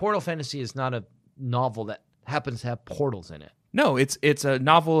 but Portal Fantasy is not a novel that happens to have portals in it. No, it's a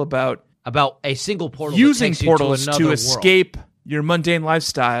novel about A single portal using that takes portals you to, to another world. escape your mundane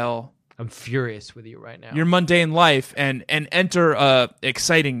lifestyle, I'm furious with you right now. your mundane life, and enter a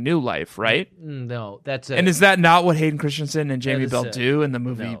exciting new life, right? No, that's And is that not what Hayden Christensen and Jamie is Bell a- do in the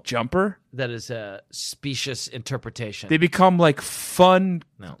movie no. Jumper? that is a specious interpretation. They become like fun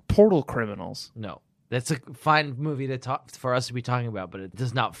No. portal criminals. No, that's a fine movie to talk for us to be talking about, but it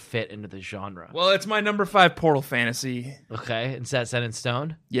does not fit into the genre. Well, it's my number 5 portal fantasy. Okay, is that set in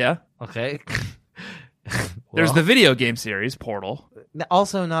stone? Yeah. Okay. There's Well, the video game series, Portal.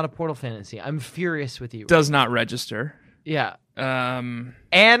 also not a Portal Fantasy. I'm furious with you. Does not register. Yeah, Um,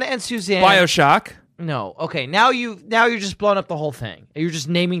 Anne and Suzanne. BioShock. No. Okay. Now you're just blowing up the whole thing. You're just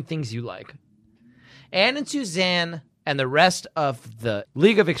naming things you like. Anne and Suzanne and the rest of the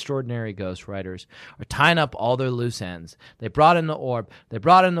League of Extraordinary Ghostwriters are tying up all their loose ends. They brought in the orb. They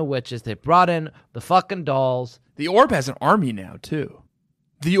brought in the witches. They brought in the fucking dolls. The Orb has an army now, too.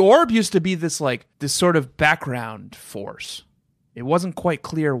 The Orb used to be this sort of background force. It wasn't quite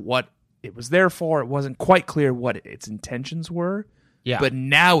clear what it was there for. It wasn't quite clear what its intentions were. Yeah. But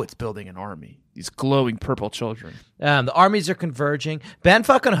now it's building an army. These glowing purple children. The armies are converging. Ben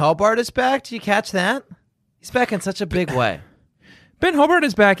fucking Hobart is back. Did you catch that? He's back in such a big way. Ben Hobart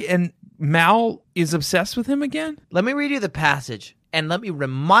is back, and Mal is obsessed with him again? Let me read you the passage, and let me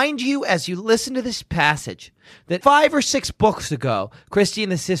remind you as you listen to this passage that 5 or 6 books ago, Christy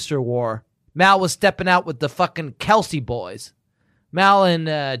and the Sister War, Mal was stepping out with the fucking Kelsey boys. Mal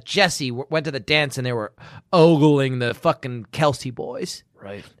and Jesse went to the dance, and they were ogling the fucking Kelsey boys.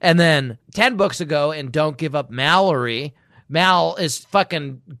 Right. And then 10 books ago in Don't Give Up Mallory, Mal is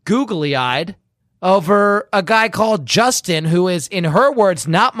fucking googly-eyed over a guy called Justin, who is, in her words,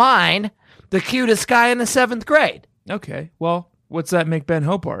 not mine, the cutest guy in the 7th grade. Okay. Well, what's that make Ben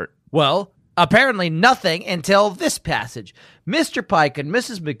Hobart? Well, apparently nothing until this passage. Mr. Pike and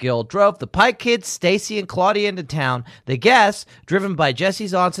Mrs. McGill drove the Pike kids, Stacy and Claudia, into town. The guests, driven by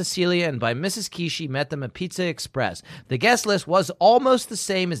Jesse's Aunt Cecilia and by Mrs. Kishi, met them at Pizza Express. The guest list was almost the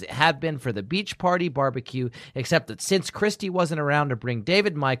same as it had been for the beach party barbecue, except that since Christy wasn't around to bring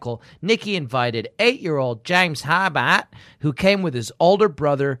David Michael, Nikki invited 8-year-old James Hobart, who came with his older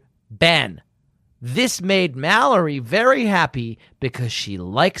brother, Ben. This made Mallory very happy because she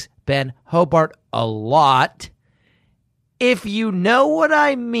likes Ben Hobart a lot, if you know what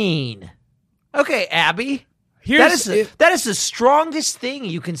I mean. Okay, Abby. That is the strongest thing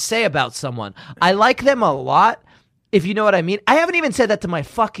you can say about someone. I like them a lot, if you know what I mean. I haven't even said that to my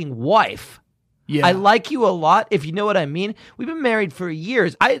fucking wife. Yeah. I like you a lot, if you know what I mean. We've been married for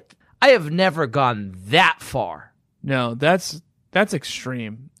years. I have never gone that far. No, that's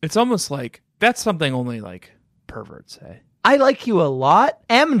extreme. It's almost like that's something only like perverts say. I like you a lot.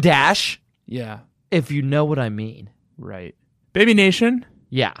 M-dash, Yeah. if you know what I mean. Right. Baby Nation,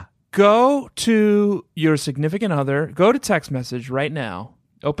 Yeah. go to your significant other. Go to text message right now.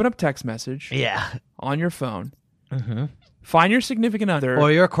 Open up text message Yeah. on your phone. Mm-hmm. Find your significant other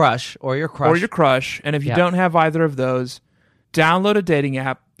Or your crush. or your crush. And if you Yeah. don't have either of those, download a dating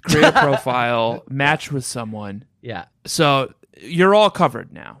app, create a profile, match with someone. Yeah. So you're all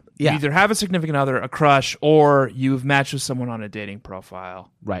covered now. Yeah. You either have a significant other, a crush, or you've matched with someone on a dating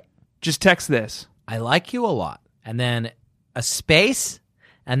profile. Right. Just text this. I like you a lot. And then a space,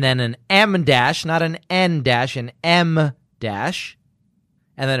 and then an M-dash, not an N-dash, an M-dash.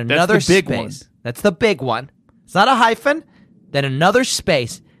 And then another the big space. one. That's the big one. It's not a hyphen. Then another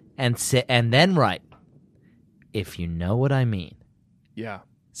space, and then write, if you know what I mean. Yeah.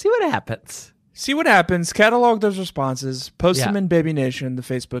 See what happens. See what happens. Catalog those responses. Post Yeah. them in Baby Nation, the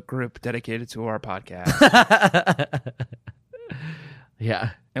Facebook group dedicated to our podcast.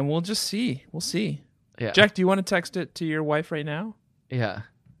 Yeah. And we'll just see. We'll see. Yeah. Jack, do you want to text it to your wife right now? Yeah.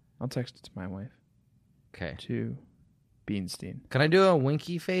 I'll text it to my wife. Okay. To Beanstein. Can I do a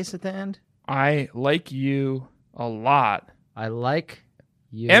winky face at the end? I like you a lot. I like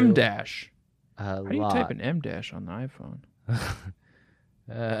you M dash. a How do you lot. type an M dash on the iPhone?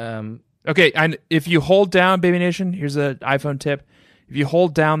 Um, Okay, and if you hold down, Baby Nation, here's an iPhone tip. If you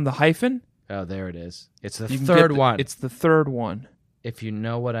hold down the hyphen, oh, there it is. It's the you can third get one. It's the third one. If you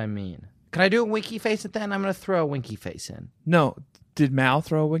know what I mean. Can I do a winky face at the end? I'm going to throw a winky face in. No, did Mal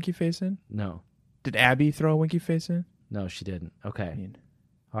throw a winky face in? No. Did Abby throw a winky face in? No, she didn't. I Okay. mean,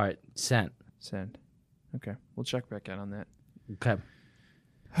 All right. Sent. send. Okay, we'll check back in on that. Okay.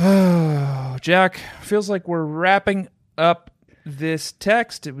 Oh, Jack, feels like we're wrapping up this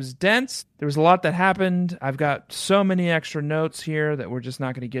text. It was dense. There was a lot that happened. I've got so many extra notes here that we're just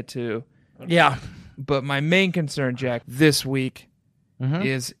not going to get to. Yeah. But my main concern, Jack, this week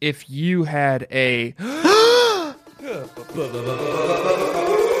is if you had a...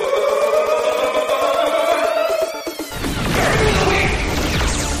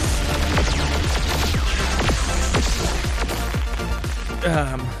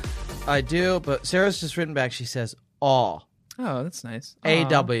 I do, but Sarah's just written back. She says, aw. Oh, that's nice.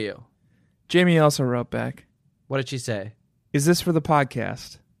 A-W. Jamie also wrote back. What did she say? Is this for the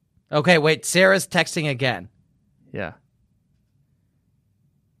podcast? Okay, wait. Sarah's texting again. Yeah.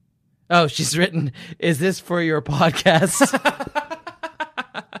 Oh, she's written, is this for your podcast?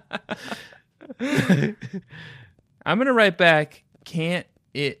 I'm going to write back, can't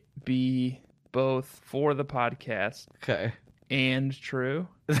it be both for the podcast Okay. and true?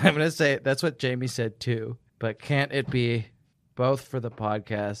 I'm going to say, that's what Jamie said too. But can't it be both for the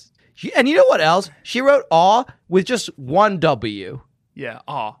podcast? And you know what else? She wrote aw with just one W. Yeah,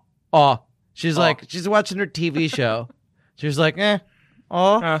 aw. Aw. She's Aw. like, she's watching her TV show. She's like,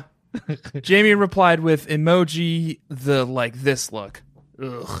 aw. Jamie replied with emoji the this look.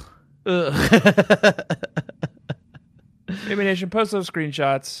 Ugh. Baby Nation, post those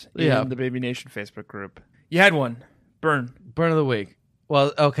screenshots in the Baby Nation Facebook group. You had one. Burn. Burn of the week.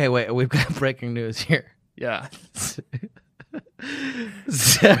 Well, okay, wait. We've got breaking news here. Yeah.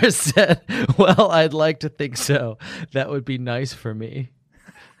 Sarah said, well, I'd like to think so. That would be nice for me.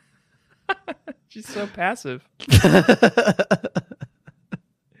 She's so passive.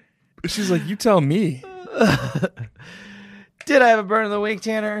 She's like, you tell me. Did I have a burn of the week,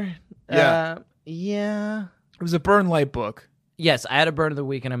 Tanner? Yeah. Yeah. It was a Burn Light book. Yes, I had a burn of the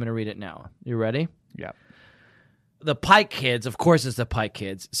week, and I'm going to read it now. You ready? Yeah. The Pike kids, of course it's the Pike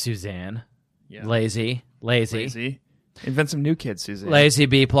kids. Suzanne. Yeah. Lazy. Invent some new kids, Suzanne. Lazy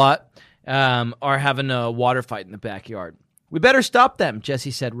B-plot. Are having a water fight in the backyard. We better stop them,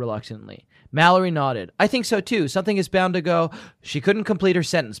 Jesse said reluctantly. Mallory nodded. I think so too. Something is bound to go. She couldn't complete her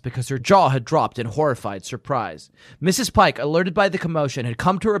sentence because her jaw had dropped in horrified surprise. Mrs. Pike, alerted by the commotion, had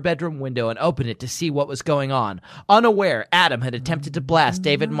come to her bedroom window and opened it to see what was going on. Unaware, Adam had attempted to blast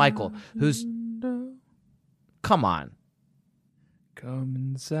David Michael, who's... Come on. Come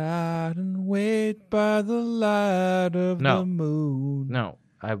inside and wait by the light of the moon. No.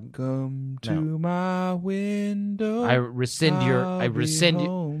 Come to my window. I rescind your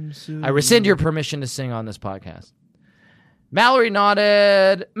permission to sing on this podcast. Mallory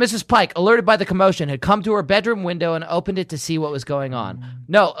nodded. Mrs. Pike, alerted by the commotion, had come to her bedroom window and opened it to see what was going on.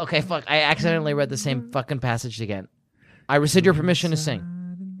 No, okay, fuck. I accidentally read the same fucking passage again. I rescind your permission to sing.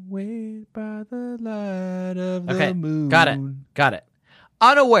 Wait by the light of Okay, the moon. got it.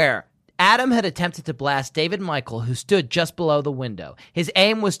 Unaware, Adam had attempted to blast David Michael, who stood just below the window. His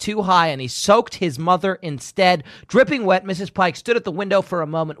aim was too high, and he soaked his mother instead. Dripping wet, Mrs. Pike stood at the window for a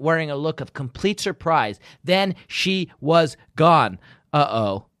moment, wearing a look of complete surprise. Then she was gone.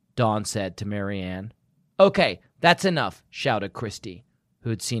 Uh-oh, Dawn said to Marianne. Okay, that's enough, shouted Christy,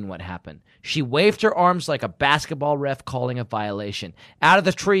 who had seen what happened. She waved her arms like a basketball ref calling a violation. Out of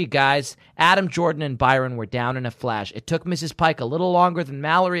the tree, guys. Adam, Jordan, and Byron were down in a flash. It took Mrs. Pike a little longer than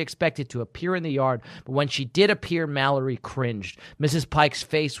Mallory expected to appear in the yard, but when she did appear, Mallory cringed. Mrs. Pike's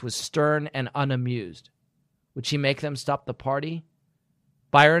face was stern and unamused. Would she make them stop the party?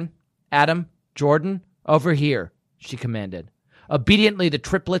 Byron, Adam, Jordan, over here, she commanded. Obediently, the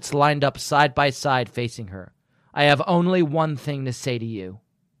triplets lined up side by side facing her. I have only one thing to say to you,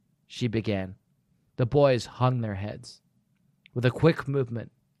 she began. The boys hung their heads. With a quick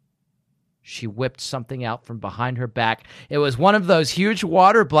movement, she whipped something out from behind her back. It was one of those huge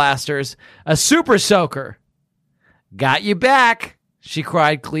water blasters, a super soaker. Got you back, she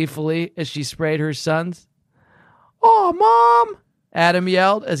cried gleefully as she sprayed her sons. Oh, Mom, Adam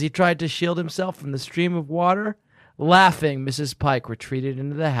yelled as he tried to shield himself from the stream of water. Laughing, Mrs. Pike retreated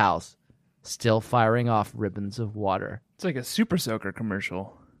into the house, still firing off ribbons of water. It's like a Super Soaker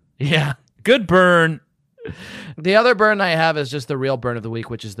commercial. Yeah. Good burn. The other burn I have is just the real burn of the week,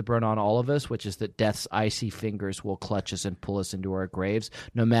 which is the burn on all of us, which is that death's icy fingers will clutch us and pull us into our graves,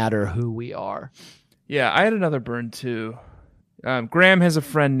 no matter who we are. Yeah, I had another burn too. Graham has a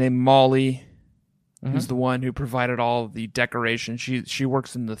friend named Molly, who's the one who provided all the decorations. She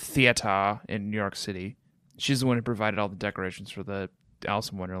works in the theater in New York City. She's the one who provided all the decorations for the Alice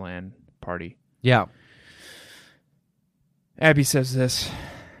in Wonderland party. Yeah. Abby says this.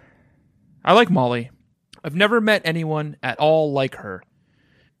 I like Molly. I've never met anyone at all like her.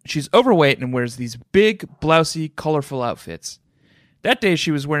 She's overweight and wears these big, blousy, colorful outfits. That day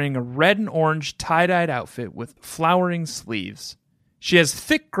she was wearing a red and orange tie-dyed outfit with flowering sleeves. She has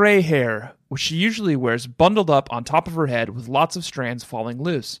thick gray hair, which she usually wears bundled up on top of her head with lots of strands falling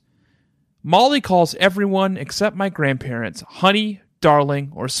loose. Molly calls everyone except my grandparents honey,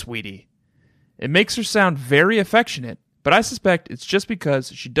 darling, or sweetie. It makes her sound very affectionate, but I suspect it's just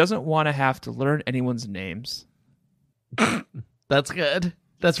because she doesn't want to have to learn anyone's names. That's good.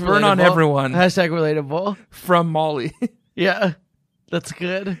 That's Burn relatable. on everyone. Hashtag relatable. From Molly. Yeah, that's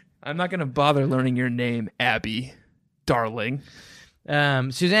good. I'm not going to bother learning your name, Abby, darling.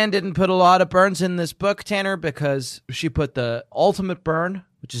 Suzanne didn't put a lot of burns in this book, Tanner, because she put the ultimate burn,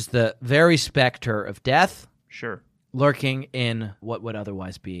 which is the very specter of death, Sure. lurking in what would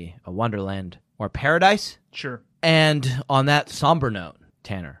otherwise be a wonderland or paradise. Sure. And on that somber note,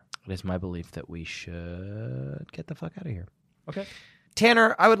 Tanner, it is my belief that we should get the fuck out of here. Okay.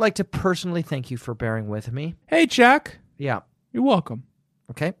 Tanner, I would like to personally thank you for bearing with me. Hey, Jack. Yeah. You're welcome.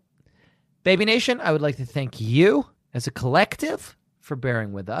 Okay. Baby Nation, I would like to thank you as a collective for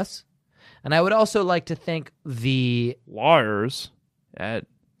bearing with us. And I would also like to thank the Lawyers at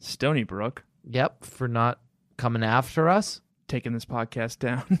Stony Brook for not coming after us. taking this podcast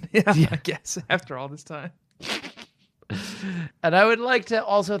down. I guess, after all this time. And I would like to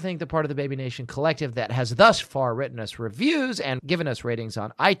also thank the part of the Baby Nation collective that has thus far written us reviews and given us ratings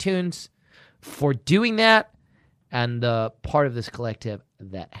on iTunes for doing that. And the part of this collective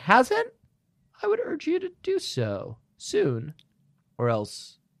that hasn't, I would urge you to do so soon. Or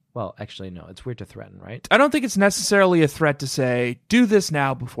else, well, actually, no, it's weird to threaten, right? I don't think it's necessarily a threat to say, do this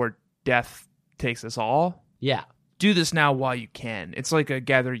now before death takes us all. Yeah. Do this now while you can. It's like a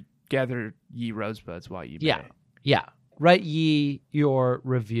gather ye rosebuds while you may. Yeah. Yeah. Write ye your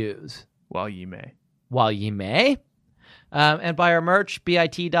reviews While ye may. while ye may. And buy our merch,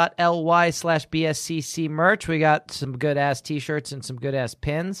 bit.ly/BSCC merch. We got some good-ass t-shirts and some good-ass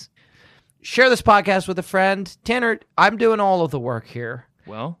pins. Share this podcast with a friend. Tanner, I'm doing all of the work here.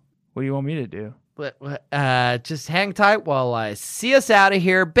 Well, what do you want me to do? But just hang tight while I see us out of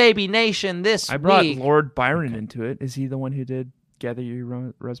here. Baby Nation, this I brought week. Lord Byron into it. Is he the one who did Gather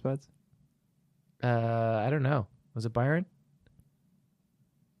Your Rosebuds? I don't know. Was it Byron?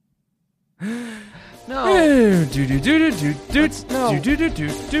 No.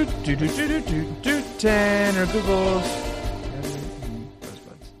 Tanner Googles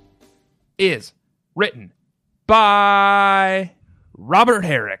Rosebuds is written by Robert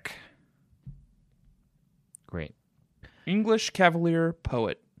Herrick, Great. English Cavalier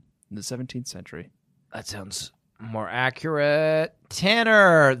poet in the 17th century. That sounds more accurate.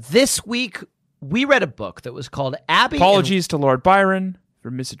 Tanner, this week we read a book that was called Abby. Apologies to Lord Byron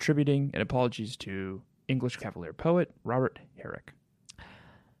for misattributing, and apologies to English Cavalier poet Robert Herrick.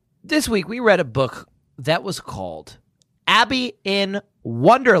 This week we read a book that was called Abby in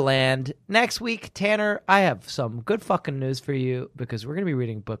Wonderland. Next week, Tanner, I have some good fucking news for you because we're going to be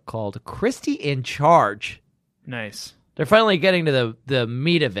reading a book called Christy in Charge. Nice. They're finally getting to the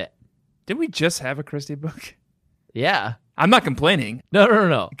meat of it. Did we just have a Christie book? Yeah. I'm not complaining.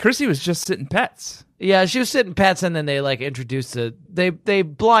 No. Christie was just sitting pets. Yeah, she was sitting pets, and then they introduced they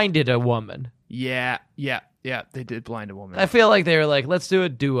blinded a woman. Yeah. They did blind a woman. I feel like they were like, let's do a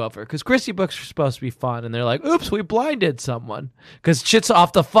do-over. Because Christie books are supposed to be fun. And they're like, oops, we blinded someone. Because shit's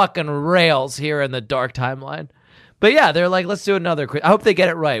off the fucking rails here in the dark timeline. But yeah, they're like, let's do another. I hope they get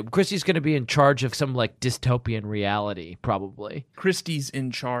it right. Christie's going to be in charge of some dystopian reality, probably. Christie's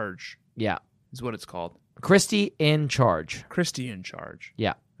in Charge Yeah. is what it's called. Christie in Charge. Christie in Charge.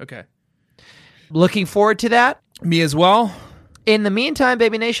 Yeah. Okay. Looking forward to that. Me as well. In the meantime,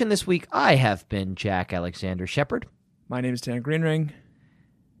 Baby Nation, this week I have been Jack Alexander Shepard. My name is Tanner Greenring.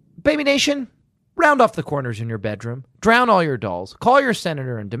 Baby Nation, round off the corners in your bedroom, drown all your dolls, call your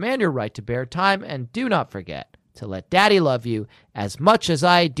senator and demand your right to bear time, and do not forget to let Daddy love you as much as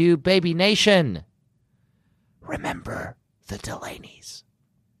I do, Baby Nation. Remember the Delaney's.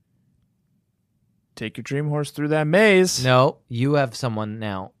 Take your dream horse through that maze. No, you have someone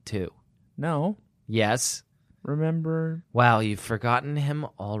now, too. No. Yes. Remember. Wow, you've forgotten him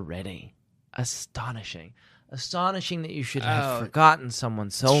already. Astonishing. Astonishing that you should have forgotten someone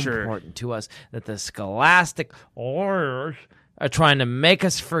so important to us that the scholastic lawyers are trying to make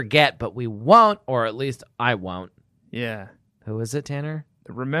us forget, but we won't, or at least I won't. Yeah. Who is it, Tanner?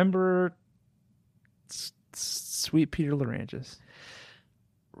 Remember Sweet Peter Larangis.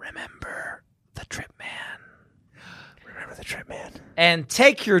 Remember the Trip Man. Remember the Trip Man. And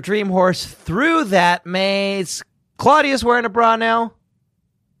take your dream horse through that maze. Claudia's wearing a bra now.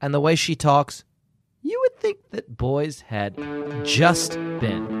 And the way she talks, you would think that boys had just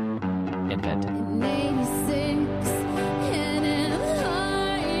been invented. In 86, and in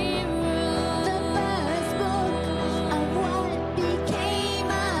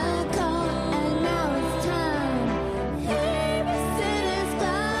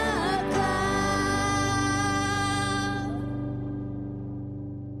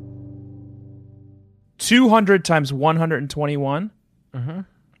 200 times 121. Mm-hmm.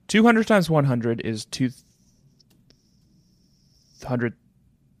 200 times 100 is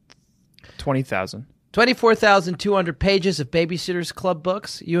 220,000. 24,200 pages of Babysitter's Club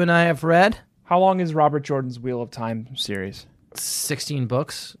books you and I have read. How long is Robert Jordan's Wheel of Time series? 16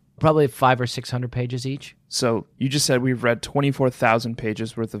 books, probably 500 or 600 pages each. So you just said we've read 24,000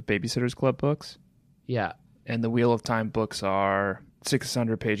 pages worth of Babysitter's Club books, Yeah. and the Wheel of Time books are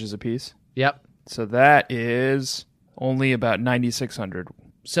 600 pages apiece. Yep. So that is only about 9,600.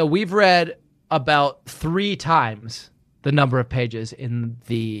 So we've read about 3 times the number of pages in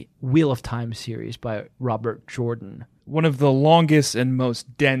the Wheel of Time series by Robert Jordan. One of the longest and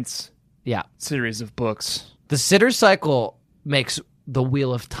most dense Yeah. series of books. The Sitter Cycle makes the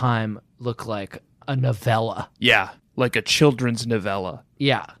Wheel of Time look like a novella. Yeah, like a children's novella.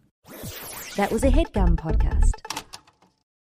 Yeah. That was a HeadGum podcast.